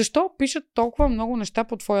 Кажи, защо пишат толкова много неща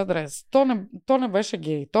по твой адрес? То не беше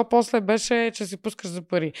гей. То после беше, че си пускаш за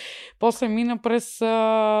пари. После мина през...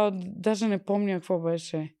 даже не помня какво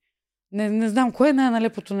беше. Не знам, кое е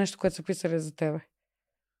най-налепото нещо, което са писали за тебе?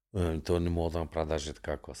 То не мога да направя даже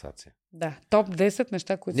така класация. Да, топ 10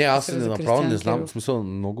 неща, които са писали за Кристиан Кирилов. Не, аз направо не знам. В смисъл,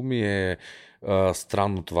 много ми е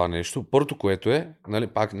странно това нещо. Първото, което е, нали,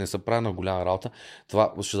 пак не се прави на голяма работа,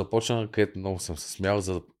 това ще започна, където много съм се смял,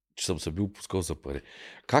 че съм се бил пускал за пари.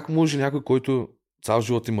 Как може някой, който цял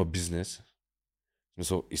живот има бизнес, в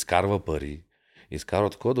смисъл, изкарва пари, изкарва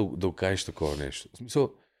такова, да окажеш такова нещо? В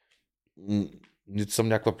смисъл, нито съм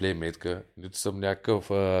някаква плеймейтка, нито съм някакъв,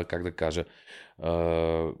 как да кажа,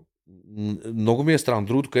 много ми е странно.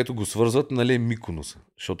 Другото, където го свързват, нали, е Миконос.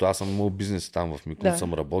 Защото аз съм имал бизнес там в Миконос,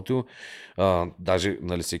 съм работил. Даже,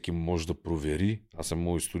 нали, всеки може да провери. Аз съм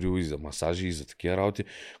имал и студио и за масажи, и за такива работи,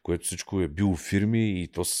 което всичко е било фирми и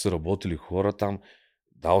то са работили хора там.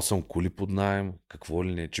 Дал съм коли под наем, какво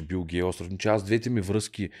ли не, че бил гей остров. Че аз двете ми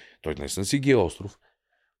връзки, той наистина си гей остров.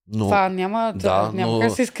 Но, това няма как да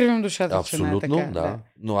се изкривим душата. Абсолютно, че не е така. Да.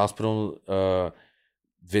 Но аз, примерно,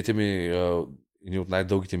 двете ми, едни от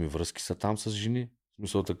най-дългите ми връзки са там с жени.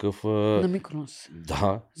 Смисъл такъв... На Миконос?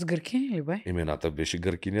 Да. С гъркини ли бе? Имената беше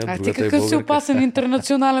гъркиня, другата е българка. Ти какъв си опасен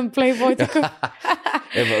интернационален плейбой такъв?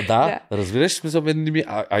 разбираш, смисъл,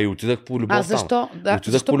 и отидах по любов. Защо?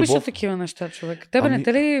 Защо пишат такива неща, човек? Тебе не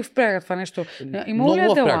те ли впряга това нещо? Имало ли е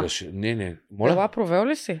дела? Впрягаше. Не. Дела провел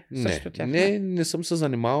ли си? Не съм се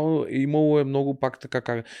занимавал. Имало е много пак така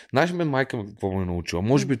как... Знаеш ме майка какво ме научила?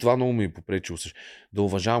 Може би това много ми е попречило. Да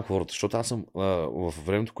уважавам хората, защото аз съм в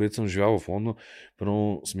времето, което съм живял в Лондон,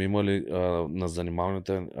 първо сме имали на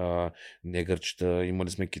занимаването негърчета, имали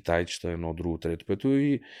сме китайчета, едно, друго, трето, пето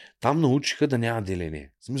и там научиха да няма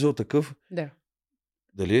деление. В смисъл такъв. Да.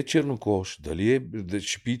 Дали е чернокож, дали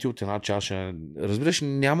ще пиете от една чаша. Разбираш,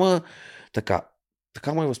 няма така.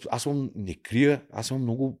 Така ме възпитава. Не крия, аз съм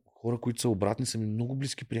много хора, които са обратни, са ми много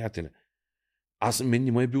близки приятели. Мен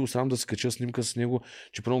не ме е било срам да се кача снимка с него,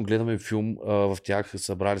 че първо гледаме филм в тях,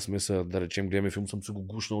 събрали сме се, да речем, гледаме филм, съм се го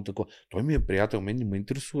гушнал такова. Той ми е приятел, мен не ме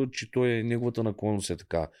интересува, че той е неговата наклонност е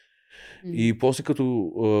така. И после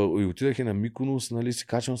като отидах и на Миконос, нали, си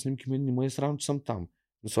качвам снимки, мен не ме е срам, че съм там.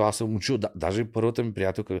 Аз съм учил, даже първата ми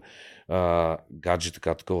приятелка Гаджи,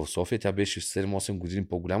 така в София, тя беше 7-8 години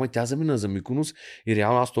по-голяма и тя замина за Миконос и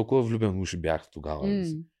реално аз толкова влюбен уж бях тогава.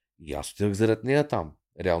 И аз отидах заради нея там.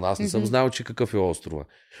 Реално аз не съм знал, че какъв е острова.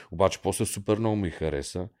 Обаче после супер много ми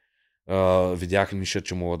хареса. Видях ниша,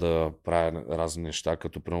 че мога да правя разни неща,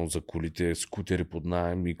 като примерно за колите, скутери под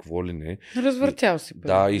наем и какво ли не. Развъртял си.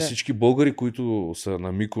 И всички българи, които са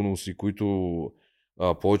на Миконос и които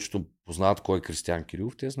повечето познават кой е Кристиан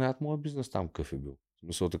Кирилов, те знаят моя бизнес там какъв е бил. В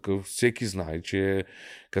смисъл такъв, всеки знае, че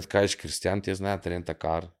като кажеш Кристиан, те знаят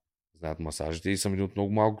рент-а-кар, знаят масажите и съм един от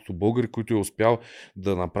много малкото българи, които е успял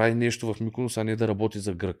да направи нещо в Миконос, а не да работи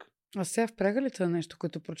за грък. А сега впряга ли това нещо,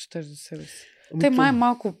 което прочетеш за себе си? Те май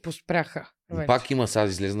малко поспряха. Пак има сега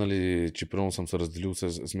излезнали, че примерно сме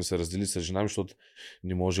се разделили с жена ми, защото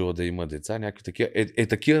не можела да има деца. Някакви такива.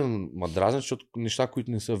 Такива ма дразнят, защото неща,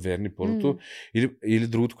 които не са верни първото. Или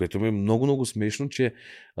другото, което ми е много смешно, че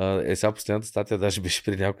сега последната статия даже беше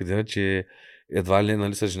преди няколко дена, че едва ли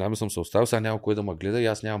нали, с жена ми съм се оставил, сега няма кой да ме гледа и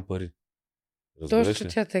аз нямам пари. Точно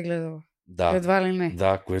тя те е гледала. Да. Едва ли не.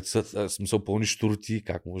 Да, което са смисъл пълни штурти,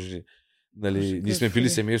 как може. Нали, ние сме били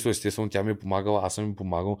семейство, естествено, тя ми е помагала, аз съм ми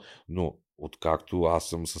помагал, но откакто аз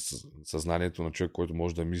съм с съзнанието на човек, който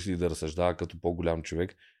може да мисли и да разсъждава като по-голям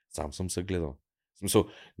човек, сам съм се гледал. В смисъл,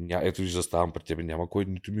 ето виж, заставам пред тебе, няма кой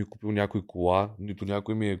нито ми е купил някой кола, нито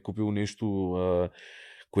някой ми е купил нещо,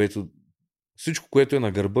 което всичко, което е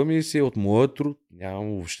на гърба ми си е от моя труд, нямам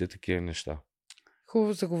въобще такива неща.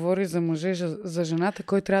 Хубаво се говори за мъже, за жената,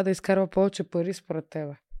 кой трябва да изкарва повече пари според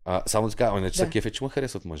тебе. Само така, иначе са кефе, че ме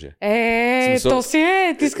харесват мъже. То си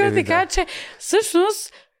е. Ти искам да ти кажа, че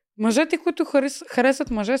всъщност мъжете, които харесват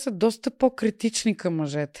мъже, са доста по-критични към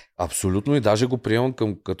мъжете. Абсолютно и даже го приемам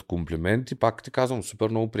като комплимент и пак ти казвам, супер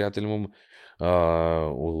много приятели имам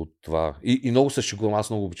от това. И много се шегувам, аз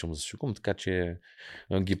много обичам да се шегувам, така че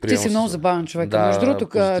ги приемам. Ти си много забавен човек. Да, между другото,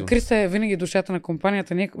 Криста е винаги душата на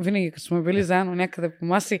компанията. Ние винаги, като сме били заедно някъде по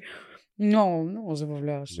маси, много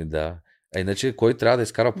забавляваш. Да. Иначе кой трябва да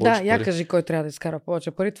изкара повече пари? Да, я кажи кой трябва да изкара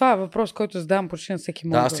повече пари. Това е въпрос, който задавам почти на всеки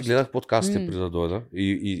момент. Да, аз си гледах подкастите преди да дойда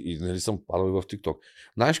и нали съм падал и в TikTok.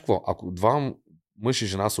 Знаеш какво? Ако два мъж и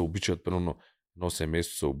жена се обичат, примерно едно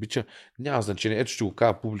семейство се обича, няма значение. Ето ще го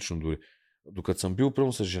кажа публично дори. Докато съм бил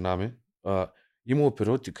примерно с жена ми, имало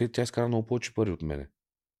периоди, където тя изкара много повече пари от мене.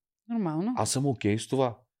 Нормално. Аз съм окей с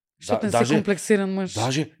това. Защото не си комплексиран мъж.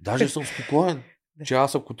 Даже съм спокоен, че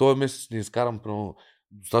аз ако този месец не изкарам примерно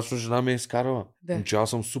достатъчно жена ме е изкарала. Да. Че аз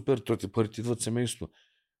съм супер, парите идват семейство.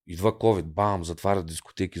 Идва COVID, бам, затварят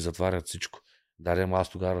дискотеки, затварят всичко. Аз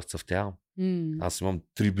тогава разцъфтявам. Аз имам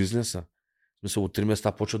 3 бизнеса. В смисъл, от 3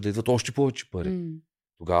 места почват да идват още повече пари.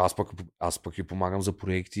 Тогава аз пък и помагам за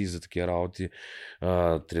проекти и за такива работи.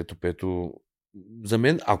 Трето, пето. За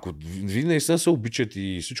мен, ако вие наистина се обичат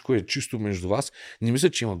и всичко е чисто между вас, не мисля,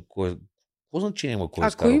 че има кой. Какво значение има кой?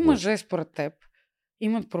 Ако има мъже според теб,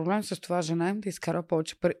 имат проблем с това жена им да изкарва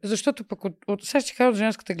повече пари. Защото пък сега ще кажа от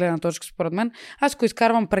женската гледна точка, според мен, аз ако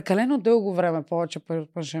изкарвам прекалено дълго време повече пари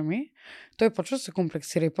от мъжа ми, той почва да се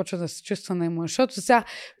комплексира и почва да се чувства неимущ. Защото сега,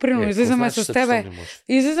 примерно, излизаме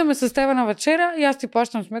с тебе на вечеря и аз ти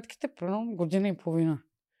плащам сметките, примерно, година и половина.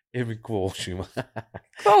 Какво лошо има?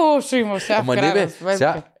 Какво лошо има сега в крайна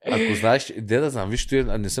сметка? Ако знаеш, да знам, виж,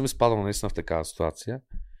 не съм изпадал наистина в такава ситуация,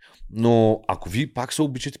 но ако вие пак се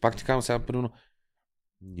обичате, пак ти казвам сега, примерно,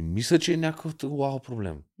 не мисля, че е някакъв вау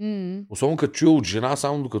проблем. Особено като чуя от жена,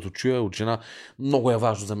 само докато чуя от жена, много е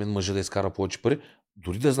важно за мен мъжа да изкара повече пари.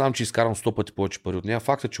 Дори да знам, че изкарам 100 пъти повече пари от нея,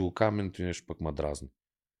 факта, че го казвам, мен нещо пък ме дразни.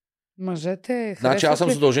 Мъжете значи аз съм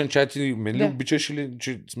задължен, че ти мен ли обичаш или,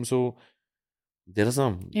 че в смисъл, да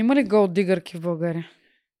знам. Има ли голд дигърки в България?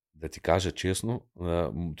 Да ти кажа честно,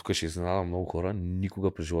 тук ще изненадам много хора,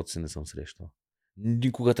 никога през живота си не съм срещал.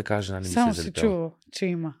 Никога така жена не ми Само се си залепява. чувал, че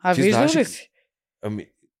има. А Ти виждал знаеш ли ли- си? Ами,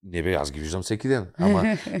 не бе, аз ги виждам всеки ден.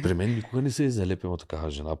 Ама при мен никога не се е залепила такава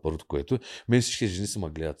жена, първото което. Мен всички жени се ме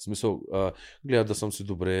гледат. В смисъл, гледат да съм си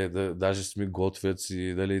добре, даже си ми готвят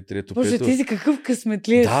си, дали трето, Боже, пето. ти си какъв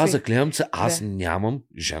късметлия Да, си. заклевам се, аз Да. нямам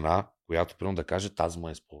жена, която примерно да каже, тази ме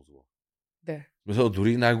е използвала. Да. Мисля,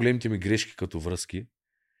 дори най-големите ми грешки като връзки.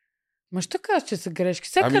 Ма ще кажеш, че са грешки.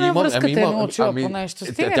 Всяка Ами една има- връзка ами те е има- научила ами- по нещо.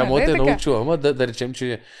 Тя Стига, може да е така. научила, ама да речем,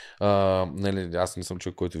 че нали, аз не съм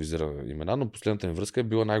човек, който визира имена, но последната ми връзка е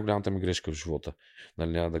била най-голямата ми грешка в живота.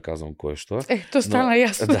 Нали, няма да казвам кое що е. То стана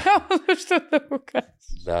ясно. да. Няма защо да го кажеш.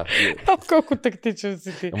 Да. Колко тактичен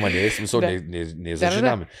си ти. Ама не е смисъл, Да. не е за Да, жена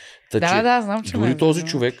да. ми. Да, знам, че ме Дори е този за-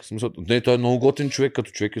 човек, в смисъл, не, той е много готин човек,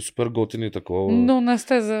 като човек е супер готин и такова. Но не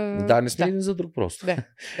сте за... Да, не сме един за друг просто. Да,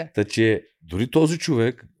 да. Та, че дори този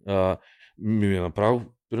човек ми е направил,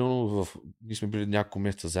 примерно, ние сме били няколко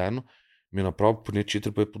месеца заедно, ми е направил поне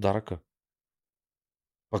 4 пъти подаръка.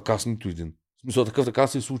 Пак аз нито един. В смисъл, така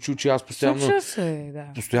се е случил, че аз Случва се,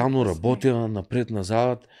 да. постоянно работя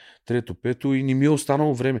напред-назад, трето, пето и не ми е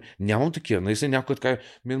останало време. Нямам такива. Наистина някой така,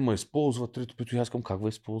 мен ме използва, трето, пето и аз към как ме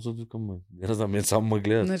използват, викам, не знам, мен само ме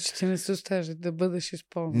гледат. Значи ти не се оставаш да бъдеш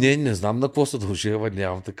използван. Не знам на какво се дължи, ама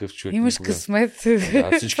нямам такъв човек. Имаш никога. късмет.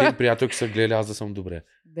 Да, всички ми приятелки са гледали аз да съм добре.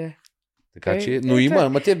 Да. Така че, но ето има, е.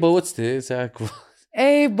 ама те бълъците, сега какво?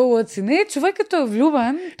 Бълъци. Не, човек като е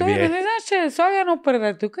влюбен, той Вие. не знаеш, че слага едно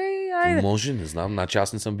преде тук и айде. Може, не знам, значи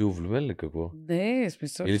аз не съм бил влюбен ли какво? Не, в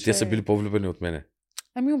смисъл, Или че... те са били по-влюбени от мене?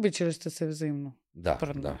 Ами обичали сте се взаимно. Да,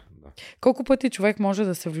 Според мен. да. Колко пъти човек може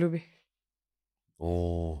да се влюби?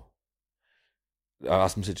 О,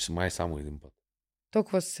 аз мисля, че май само един път.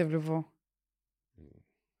 Толкова си се влюбвал.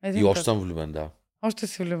 И още съм влюбен, да. Още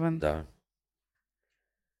си влюбен. Да.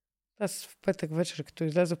 Аз в петък вечер, като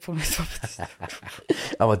изляза поне това пъти.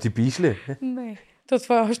 Ама ти пиеш ли? Не,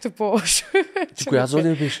 това е още по-лошо. Ти коя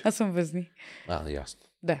зодия пиеш? Аз съм везни. Ясно.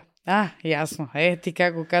 Да. Ясно. Ти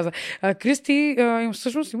как го каза. Кристи,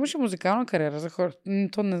 всъщност имаше музикална кариера за хората.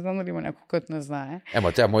 То не знам дали има някой, който не знае.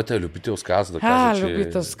 Тя моята е любителска, аз да кажа, че...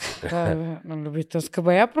 Любителска. Любителска.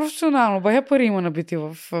 Бая професионално, бая пари има набити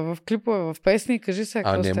в клипове, в песни. Кажи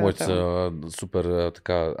сега. Не, моите са супер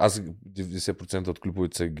така... Аз 90% от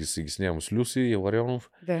клиповете ги снимам с Люси и Ларионов.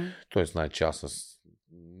 Да. Той знае, че аз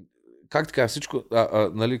как така, всичко...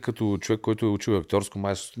 нали, като човек, който е учил акторско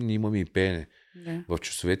майсторство, ние имаме и пеене. Да. В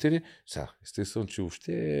часовете ли? Сега, естествено, че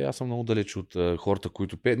въобще аз съм много далеч от хората,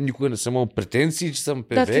 които пеят. Никога не съм имал претенции, че съм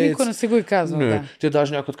певец. Да, ти никога не си го и казвал. Не. Да. Те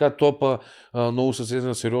даже някой така топа, много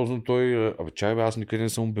съседна сериозно, той, аз никъде не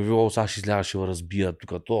съм обявил, сега ще изляга, ще разбия,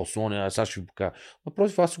 тук то, Соня, сега ще ви покажа.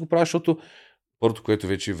 Напротив, аз си го правя, защото първото, което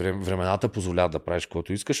вече времената позволяват да правиш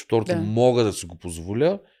каквото искаш, второто мога да си го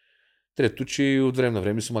позволя. Трето, че от време на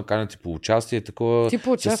време са маканати по участие. Такова... Ти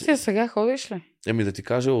по участие сега ходиш ли? Да ти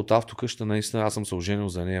кажа, от автокъща наистина аз съм се оженил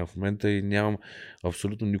за нея в момента и нямам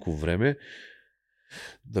абсолютно никакво време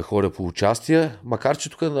да ходя по участие. Макар, че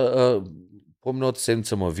тук по-миналата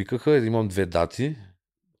седмица ме викаха, имам 2 дати,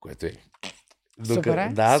 което е...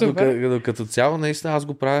 Докато цяло наистина аз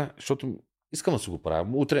го правя, защото искам да си го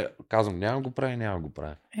правя. Утре казвам, няма го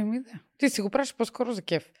правя. Да. Ти си го правиш по-скоро за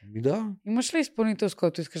кеф. Да. Имаш ли изпълнител, с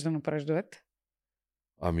който искаш да направиш дует?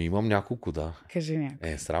 Имам няколко, да. Кажи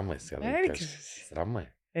няколко. Срам ме сега да кажа. Срам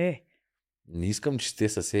ме. Не искам, че те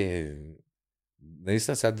са се...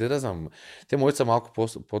 Наистина сега да знам. Те моите са малко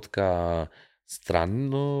по-така странни,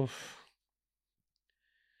 но...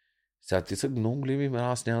 Сега те са много големи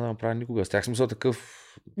имена, аз няма да направя никога. С тях смисъл такъв...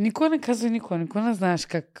 Никога не казва никога не знаеш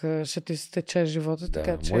как ще ти се тече живота. Да,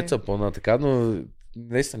 така, че... моите са по-така, но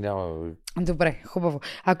наистина няма... Добре, хубаво.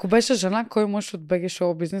 Ако беше жена, кой мъж от БГ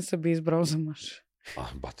шоу бизнеса би избрал за мъж?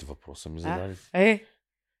 Бати въпроса ми задали.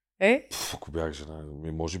 Ако бях жена,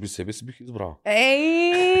 може би себе си бих избрал.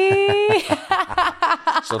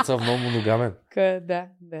 Защото съм много моногамен. Да.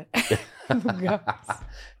 Моногамен.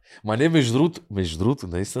 Ма не, между другото,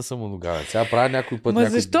 наистина съм моногамен. Сега правя някой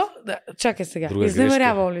път... Защо? Чакай сега.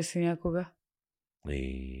 Изневерявал ли си някога?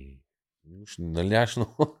 Нали нямаш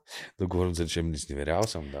много да говорим за речем, изневерял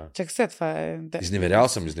съм, да. Чакай сега, това е... Изневерял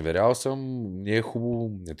съм, не е хубаво,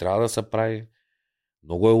 не трябва да се прави.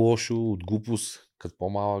 Много е лошо, от глупост, като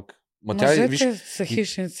по-малък. Мъжете са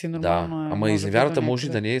хищници, нормално е. Ама изневярата може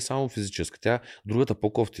да не е само физическа. Другата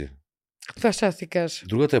по-кофти. Това ще аз ти кажа.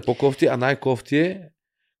 Другата е по-кофти, а най-кофти е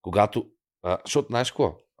когато... защото знаеш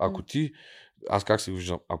какво? Ако ти... Аз как се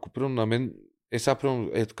виждам? Ако примерно на мен...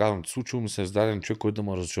 така, случило ми се издаден човек, който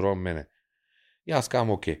да ме разочарова мене. И аз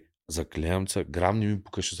казвам, окей, заклевам се, грам не ми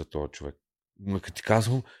покаше за този човек. Но като ти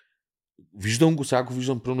казвам, виждам го, сега го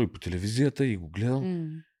виждам пръвно и по телевизията и го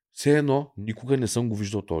гледам. Все едно, никога не съм го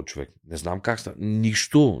виждал този човек. Не знам как става.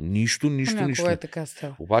 Нищо. Е така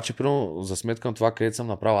става. Обаче, прямо за сметка на това, където съм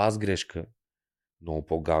направил аз грешка, много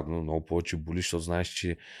по-гадно, много повече боли, защото знаеш,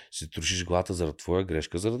 че си трошиш главата заради твоя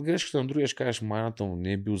грешка. Заради грешката на другия ще кажеш, майната му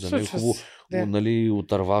не е бил за мен хубаво, нали,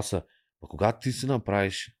 отърва се. А когато ти си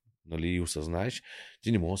направиш, нали, и осъзнаеш,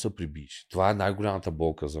 ти не можеш да се прибиеш. Това е най-голямата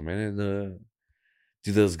болка за мен, е да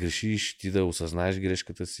ти да сгрешиш, ти да осъзнаеш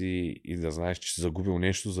грешката си и да знаеш, че си загубил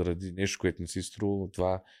нещо заради нещо, което не си струвал.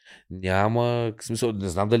 Това няма смисъл. Не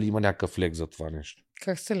знам дали има някакъв лек за това нещо.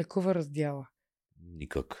 Как се лекува раздяла?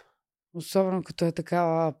 Никак. Особено като е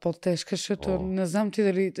такава по-тежка, защото не знам ти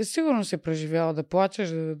дали... Сигурно си преживяла да плачеш,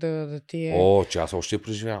 да ти е... Че аз още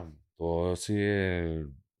преживявам. То си е...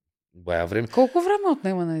 бая време. Колко време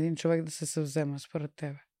отнема на един човек да се съвзема според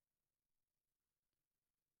тебе?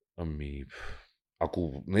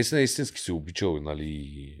 Ако наистина истински си обичал, нали,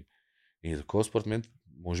 и такова, според мен,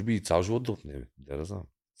 може би и цял живот да отнеме. Да знам.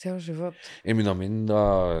 Цял живот? На мен,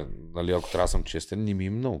 нали, ако трябва да съм честен, не ми е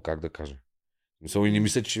много, как да кажа. Мисля, и не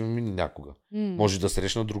мисля, че ми някога. Може да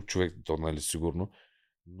срещна друг човек, то, нали, сигурно.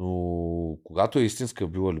 Но когато е истинска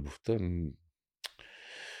била любовта,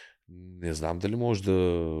 не знам дали може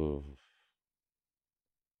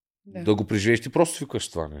да го преживееш. Ти просто свикаш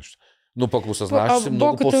това нещо. Но пък осъзнаваш, че си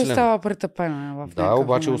много по-силен. Болката остава претъпена в Да,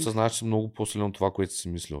 обаче осъзнаваш, че си много по-силен от това, което си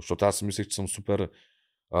мислил. Защото аз си мислех, че съм супер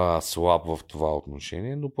слаб в това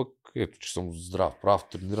отношение, но пък ето, че съм здрав, прав,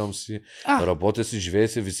 тренирам си, работя си, живея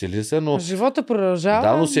се, веселя се, но... Живота продължава.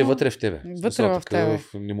 Да, но си е вътре в тебе. Вътре в тебе.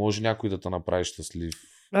 Не може някой да те направи щастлив.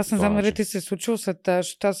 Аз не знам, дали ти се е случило след тази,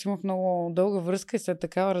 защото аз имах много дълга връзка и след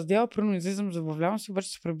такава раздяла, примерно излизам, забавлявам се, обаче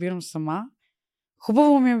се прибирам сама.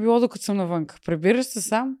 Хубаво ми е било, докато съм навънка. Прибираш се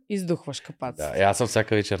сам и издухваш капаците. Да, аз съм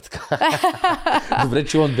всяка вечер така. Добре,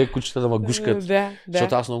 че имам две кучета да ме гушкат.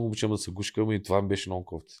 Защото аз много обичам да се гушкам и това ми беше много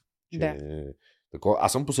кофти.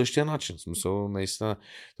 Аз съм по същия начин. В смисъл, наистина,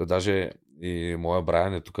 то даже и моя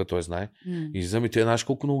Брайан е тук, той знае. И за ми той знаеш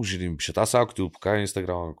колко много жени ми пишат. Аз ако ти го покажа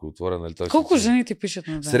Инстаграма, ако отворя, нали? Колко жени ти пишат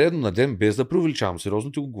на ден? Средно на ден, без да преувеличавам,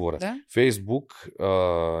 сериозно ти го говоря. Фейсбук,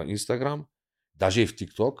 Инстаграм, даже и в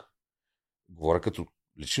ТикТок. Говоря като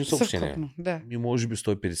лични съобщения. И може би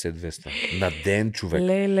 150-200 на ден, човек.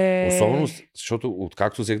 Особено, защото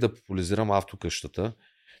откакто взех да популяризирам автокъщата,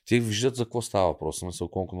 те виждат за какво става въпрос. Мисля,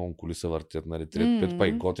 колко много коли се въртят, нали, 3-5 па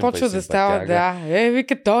и готин, почва да става,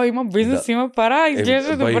 вика, той има бизнес, има пара,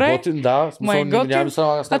 изглежда добре. Готин, да, смисъл, няма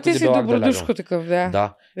сама. А ти си добродушко такъв,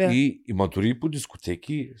 да. И дори по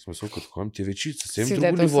дискотеки, смисъл, като ходим, те вече съвсем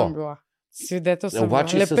друго ниво. Свидетел съм.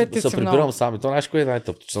 Обаче се прибирам сам. И то знаеш кое е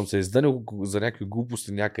най-тъпто, че съм се издънил за някакви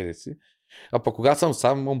глупости някъде си. А пък когато съм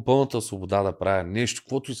сам, имам пълната свобода да правя нещо,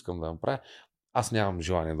 каквото искам да направя, аз нямам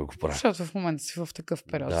желание да го правя. Защото в момента си в такъв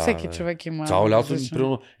период. Всеки човек има... Цяло лято,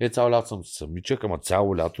 цяло лято съм самичък, ама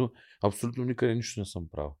цяло лято абсолютно никъде нищо не съм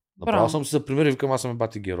правил. Направил съм си за пример и викам, аз съм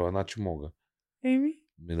бати героя, значи мога.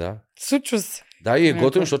 Да. Случва се. Да, и е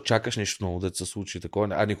готино, защото чакаш нещо много да се случи. Такова.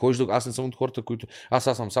 А не ходиш аз не съм от хората, които... Аз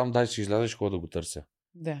съм сам, дай ще излязеш, хода да го търся.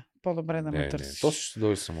 Да, по-добре да ме търсиш. То ще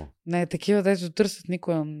дойде само. Не, такива, дето търсят,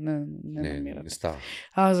 никога не намират. Не става.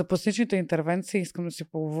 За пластичните интервенции искам да си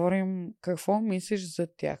поговорим. Какво мислиш за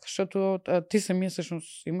тях? Защото ти самия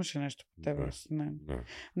всъщност имаше нещо по тебе. Не.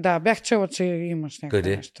 Да, бях чела, че имаш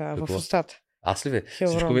някакви неща в устата. Аз ли бе?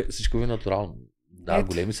 Всичко ви е натурално. Да,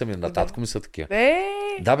 големи са ми, на татко ми са такива.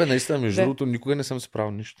 Да, бе, наистина, между другото, никога не съм си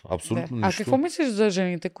правил нищо. Абсолютно нищо. А какво мислиш за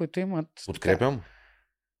жените, които имат? Подкрепям.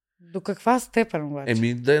 До каква степен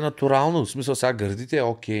обаче? Да е натурално. В смисъл, сега гърдите е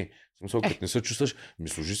окей. В смисъл, като не се чувстваш,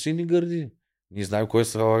 служи си и ни гърди. Ние знаем кой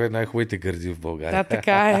са най-хубавите гърди в България. Да,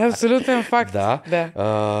 така е, абсолютен факт.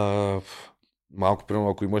 Да. Малко, примерно,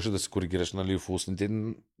 ако имаш да се коригираш, нали, в устните,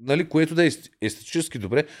 нали, което да е естетически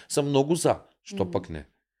добре, съм много за. Що пък не?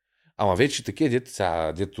 Ама вече такива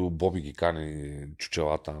дето Боби ги кани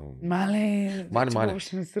чучелата. Мале.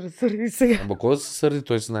 Ще ме се разсърди сега. Ама кой да се сърди?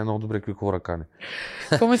 Той си най-много добре какви хора кани.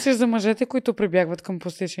 Какво мислиш за мъжете, които прибягват към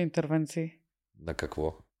пластични интервенции? На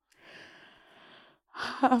какво?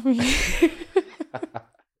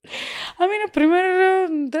 Например,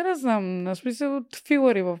 да не знам, на смисъл от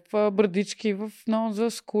филари в брадички, в ноза,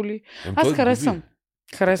 скули. Аз харесвам.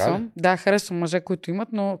 Харесвам мъже, които имат,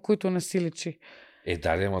 но които не си личи.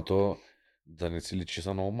 Ама то да не си личи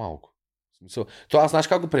са много малко. В смисъл, то аз знаеш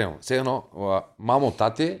как го приемам. Все едно, мамо,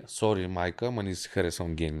 тате, сори майка, ма не си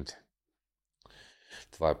харесвам гените.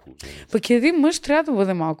 Това е положението. Пък един мъж трябва да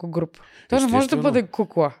бъде малко груп. Той не може да бъде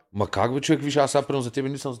кукла. Ма как бе, човек, виж, аз сега за тебе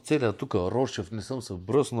не съм целия тук, Рошев, не съм се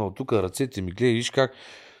бръснал, тук ръцете ми гледай, виж как.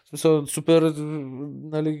 В Смисъл, супер,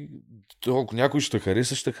 нали, ако някой ще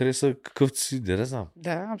хареса какъв си, не знам.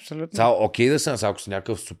 Да, абсолютно. Сега, окей да съм, ако си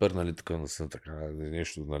някакъв супер, нали, така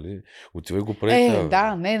нещо, нали, отивай го пред.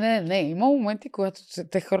 Да, не. Има моменти, когато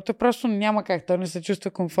те хората просто няма как, той не се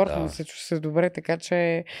чувства комфортно, не се чувства добре, така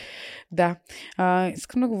че да.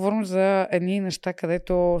 Искам да говорим за едни неща,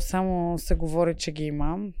 където само се говори, че ги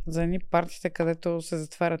има, за едни партиите, където се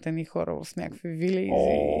затварят едни хора в някакви вили.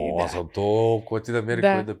 Аз съм то, кой ти намери,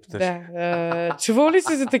 кой да питаш. Да. Чувал ли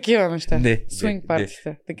си за такива неща? Не. Свинг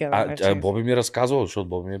партиите. Боби ми е разказвал, защото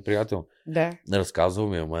Боби ми е приятел. Да. Разказвал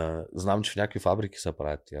ми, ама знам, че в някакви фабрики се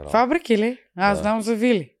правят тия работи. Фабрики ли? Аз знам за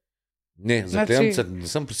вили. Не, заклевам се, не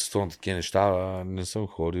съм присъствал на такива неща, не съм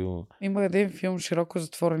ходил. Има един филм "Широко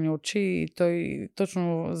затворени очи" и той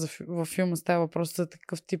точно във филма става въпрос за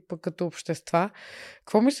такъв тип като общества.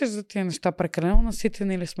 Какво мислиш за тия неща? Прекалено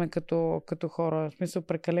наситени ли сме като хора? В смисъл,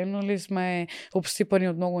 прекалено ли сме обсипани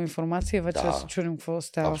от много информация, вече да се чудим какво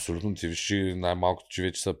става? Абсолютно. Ти виж, най-малкото, че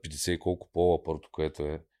вече са 50 и колко пола първото, което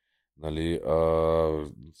е. Нали,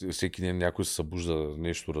 всеки ден някой се събужда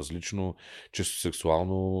нещо различно, често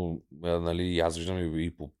сексуално, нали, аз виждам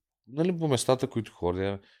и по, нали, по местата, които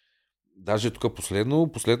ходя. Даже тук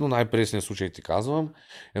последно най-пресният случай ти казвам,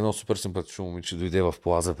 едно супер симпатично момиче дойде в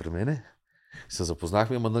плаза при мене, се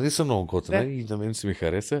запознахме, ама нали са много готина и на мен се ми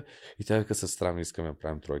хареса и тя вика: сестра ми, искаме да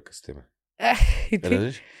правим тройка с тебе. И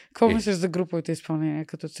ти? Какво мислиш за груповите изпълнения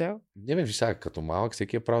като цяло? Не ме виж, като малък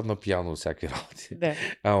всеки е правил на пиано всяки работи. Да.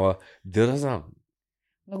 Ама, да знам.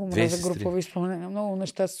 Много мразя групови изпълнения. Много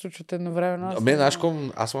неща се случват едновременно.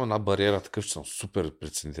 Аз имам една бариера, такъв, че съм супер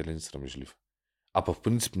преценителен и срамежлив. А в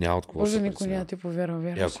принцип няма от какво се никой няма ти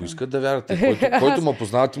повярва. Ако искат да вярвате, който ме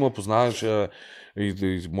познава, ти ме познаваш,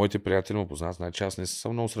 и моите приятели ме познават, значи аз не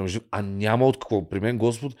съм много срамежлив, а няма от какво. При мен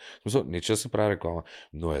Господ, не че да се прави реклама,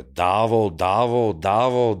 но е давал.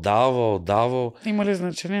 Има ли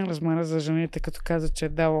значение размера за жените, като каза, че е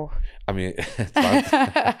давал? Ами, това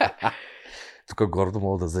тук гордо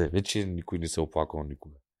мога да заявя, че никой не се е оплакал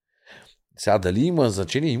никога. Сега дали има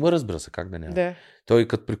значение? Има, разбира се, как да няма. Да. Той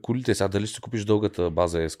като при колите, сега дали си купиш дългата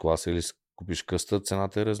база S-класа или си купиш къста,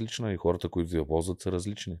 цената е различна и хората, които я ползват, са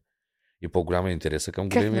различни. И по-голяма е интереса към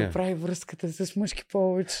големия. Как направи връзката с мъжки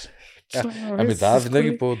повече? Ами да,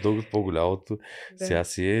 винаги по-дълго, по-голямото. Да. Сега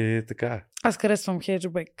си е така. Аз харесвам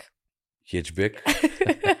хеджбек. Хеджбек?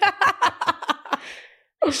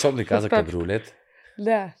 Що не каза кабриолет?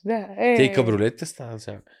 Да. Те и кабриолетите стават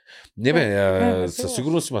сега. Не бе, със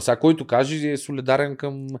сигурност има. Сега който каже е солидарен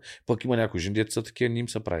към... Пък има някои жени, деца такива, не им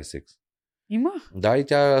се прави секс. Има? Да, и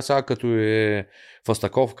тя сега като е в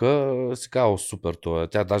стаковка, си казва: супер, това.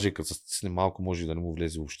 Тя даже като се стисне малко, може да не му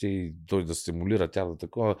влезе въобще и той да стимулира тя да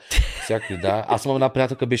такова. Всякакви, да. Аз имам една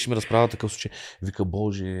приятелка, беше ми разправила такъв случай. Вика: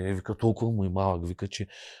 Боже, вика, толкова му и малък, вика, че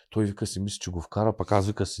той, вика, си мисли, че го вкара, пък аз,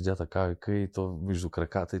 вика, седя така, вика, и то между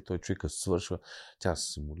краката, и той човека се свършва, тя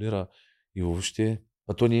се симулира и въобще,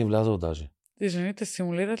 а той не е влязъл даже. И жените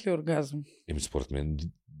симулират ли оргазъм? Според мен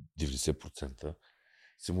 90%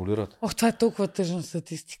 симулират. Това е толкова тъжна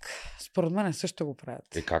статистика. Според мен също го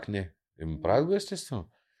правят. Как не? Правят го естествено.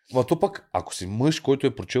 Но то пък, ако си мъж, който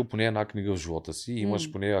е прочел поне една книга в живота си и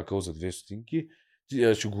имаш поне акъл за 2 стотинки,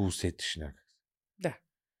 ти ще го усетиш някак.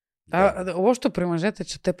 Да. Лошото при мъжете,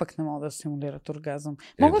 че те пък не могат да симулират оргазъм.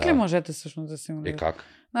 Могат ли мъжете всъщност да симулират? Как?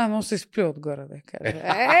 Но се изплю отгоре, да кажа.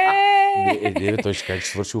 Той ще каже, че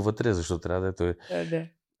свършил вътре, защото трябва да е той. Да.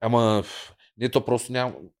 Ама, не, то просто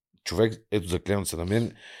няма... Човек, ето, заклевам се на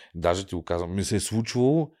мен, даже ти го казвам, ми се е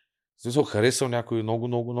случвало, харесал някой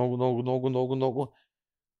много.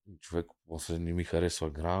 Човек после не ми харесва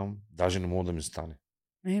грам, даже не мога да ми стане.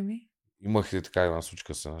 Имах ли така една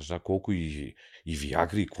случка с една жена, колко и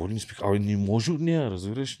виагри, и какво ли ми спих. Не може от нея,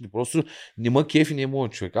 разбираш. Просто нема кефи, не е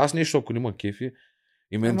моят човек. Аз нещо, ако нема кефи.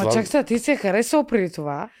 Чак сега, ти се е харесал преди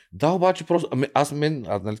това? Да, обаче просто...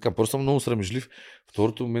 нали така, просто съм много срамежлив.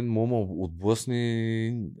 Второто, мен мога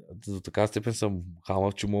отблъсне... До така степен съм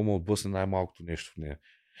хамав, че мога отблъсне най-малкото нещо в нея.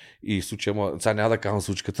 И в случая, сега няма да казвам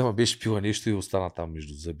случката, ама беше пила нещо и остана там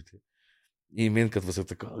между зъбите. И мен като се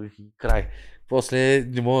така, край. После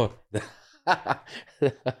не мога.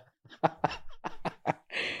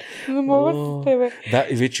 Не мога с тебе. Да,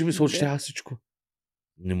 и вече ми се очтява всичко.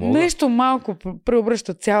 Не мога. Нещо малко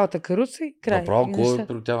преобръща цялата каруца и край.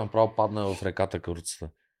 Направо, тя направо падна в реката каруцата.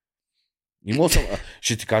 Имал съм...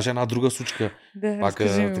 Ще ти кажа една друга случка. Пак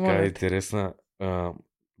така е интересна.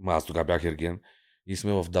 Аз тогава бях ерген. И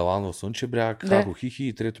сме в Далан, в Слънчев бряг, хихи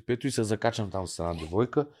и трето, пето и се закачам там с една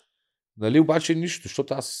девойка. Нали, обаче нищо,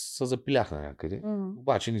 защото аз се запилях на някъде.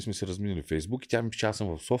 Обаче ние сме се разминали в Фейсбук и тя ми пише: аз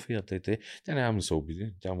съм в София, тя няма да се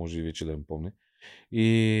обиди, тя може и вече да ми помни.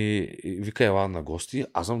 И вика, ела на гости.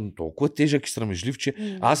 Аз съм толкова тежък и срамежлив,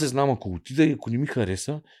 че аз се знам, ако отида и ако не ми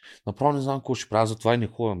хареса, направо не знам какво ще правя, затова и не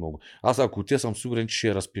ходя много. Аз ако отида, съм сигурен, че ще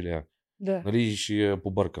я разпилея. Да. Нали, ще я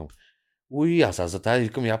побъркам. Уй, аз за тази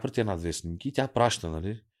викам, я прати една-две снимки и тя праща,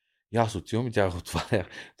 нали? И аз отивам и тя го отваря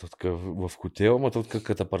в хотел, ама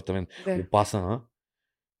като апартамент. Да. Опасана.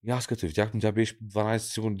 И аз като видях, тя беше 12,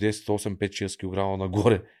 сигурно 10, 8, 5, 6 кг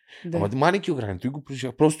нагоре. Да. Ама мани килограми, той го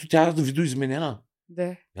преживя. Просто тя е видоизменена.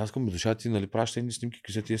 Да. И аз към душа ти, нали, праща едни снимки,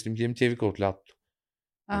 къде са тия снимки, тя вика от лятото.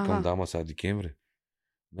 Викам, дама сега декември.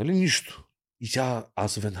 Нали, нищо. И сега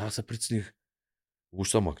аз веднага се притесних. Уж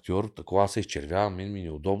съм актьор, такова се изчервявам, мен ми е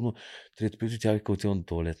неудобно. Трето пето тя вика, отивам на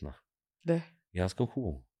тоалетна. Да. И аз към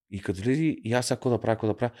хубаво. И като влезе, и аз сега какво да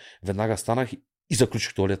правя, веднага станах и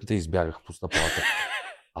заключих тоалетната и избягах по стъпалата.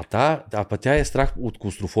 А тя е страх от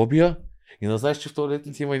клаустрофобия и не знаеш, че в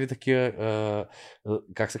тоалетните има едни такива,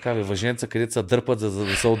 как се казва, въженца, където се дърпат, за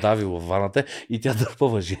да се отдави в ваната и тя дърпа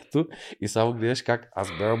въжето и само гледаш как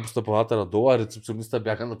аз бягам по стъпалата надолу, а рецепциониста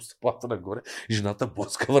бяга на стъпалата нагоре и жената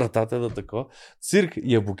блъска вратата на такова цирк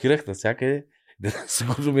и я блокирах навсякъде.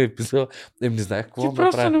 Сигурно ми е писал, не знаех какво Ти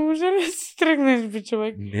просто не може ли да си тръгнеш, би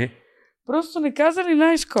човек? Не. Просто не каза ли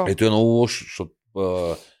най-шко? Ето е много лошо, защото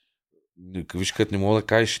виж, като не мога да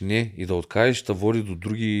кажеш не и да откажеш, да води до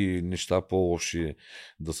други неща по-лоши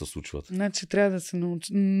да се случват. Значи трябва да се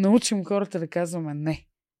научим хората да казваме не.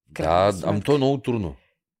 Да, ами то е много трудно.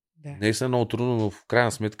 Да. Не е много трудно, но в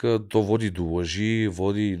крайна сметка то води до лъжи,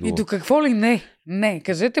 води до... И до какво ли не? Не,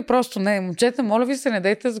 кажете просто не. Момчета, моля ви се, не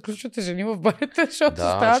дайте да заключвате жени в барите, защото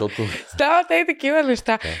стават и такива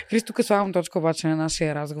неща. Да. Христо Каславам точка обаче на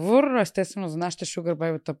нашия разговор. Естествено за нашите Sugar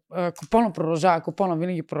Baby-та. Купона продължава, купона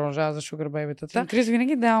винаги продължава за Sugar Baby-тата. Крис,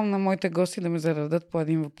 винаги давам на моите гости да ме зададат по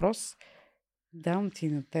един въпрос. Давам ти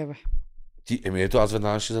на тебе. Ето аз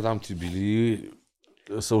веднага ще задам, ти били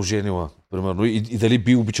се оженила, примерно, и дали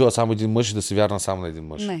би обичала само един мъж и да се вярна само на един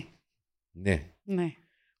мъж? Не.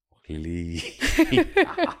 Или...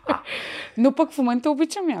 Но пък в момента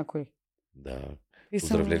обичам някой. Да. И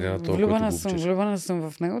поздравления на това, който го обичаш. Влюбена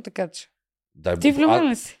съм в него, така че... Да, ти влюбен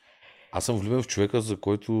ли си? Аз съм влюбен в човека, за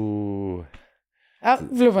който...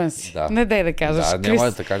 Влюбен си. Да. Не дай да кажеш. Да, няма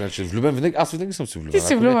да така, че влюбен винаги. Аз винаги съм си влюбен. Ти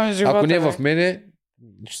си влюбен в живота. Ако не е в мене,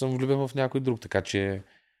 ще съм влюбен в някой друг, така че...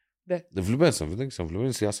 Да, влюбен съм, винаги съм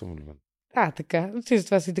влюбен, сега съм влюбен. Така. Ти за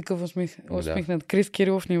това си такъв усмихнат. Крис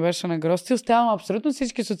Кирилов ни беше на гости. Оставям абсолютно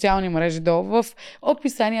всички социални мрежи долу в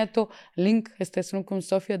описанието. Линк, естествено, към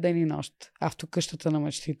София ден и нощ. Автокъщата на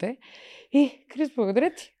мечтите. И, Крис,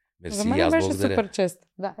 благодаря ти. Мерси, за мен беше супер чест.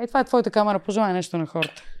 Да, това е твоята камера. Пожелай нещо на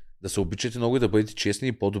хората. Да се обичате много и да бъдете честни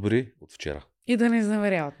и по-добри от вчера. И да не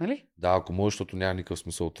изневеряват, нали? Да, ако може, защото няма никакъв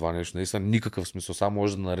смисъл от това нещо. Наистина никакъв смисъл. Само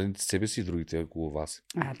може да наредите себе си и другите около вас.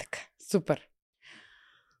 Така. Супер.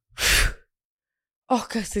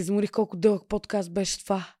 Как се изморих, колко дълъг подкаст беше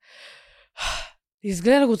това.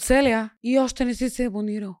 Изгледа го целия и още не си се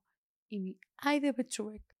абонирал. Айде бе,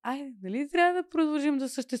 човек. Айде, дали трябва да продължим да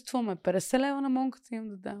съществуваме? 50 лева на монката им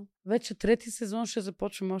да дам. Вече трети сезон ще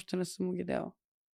започвам, още не съм ги дала.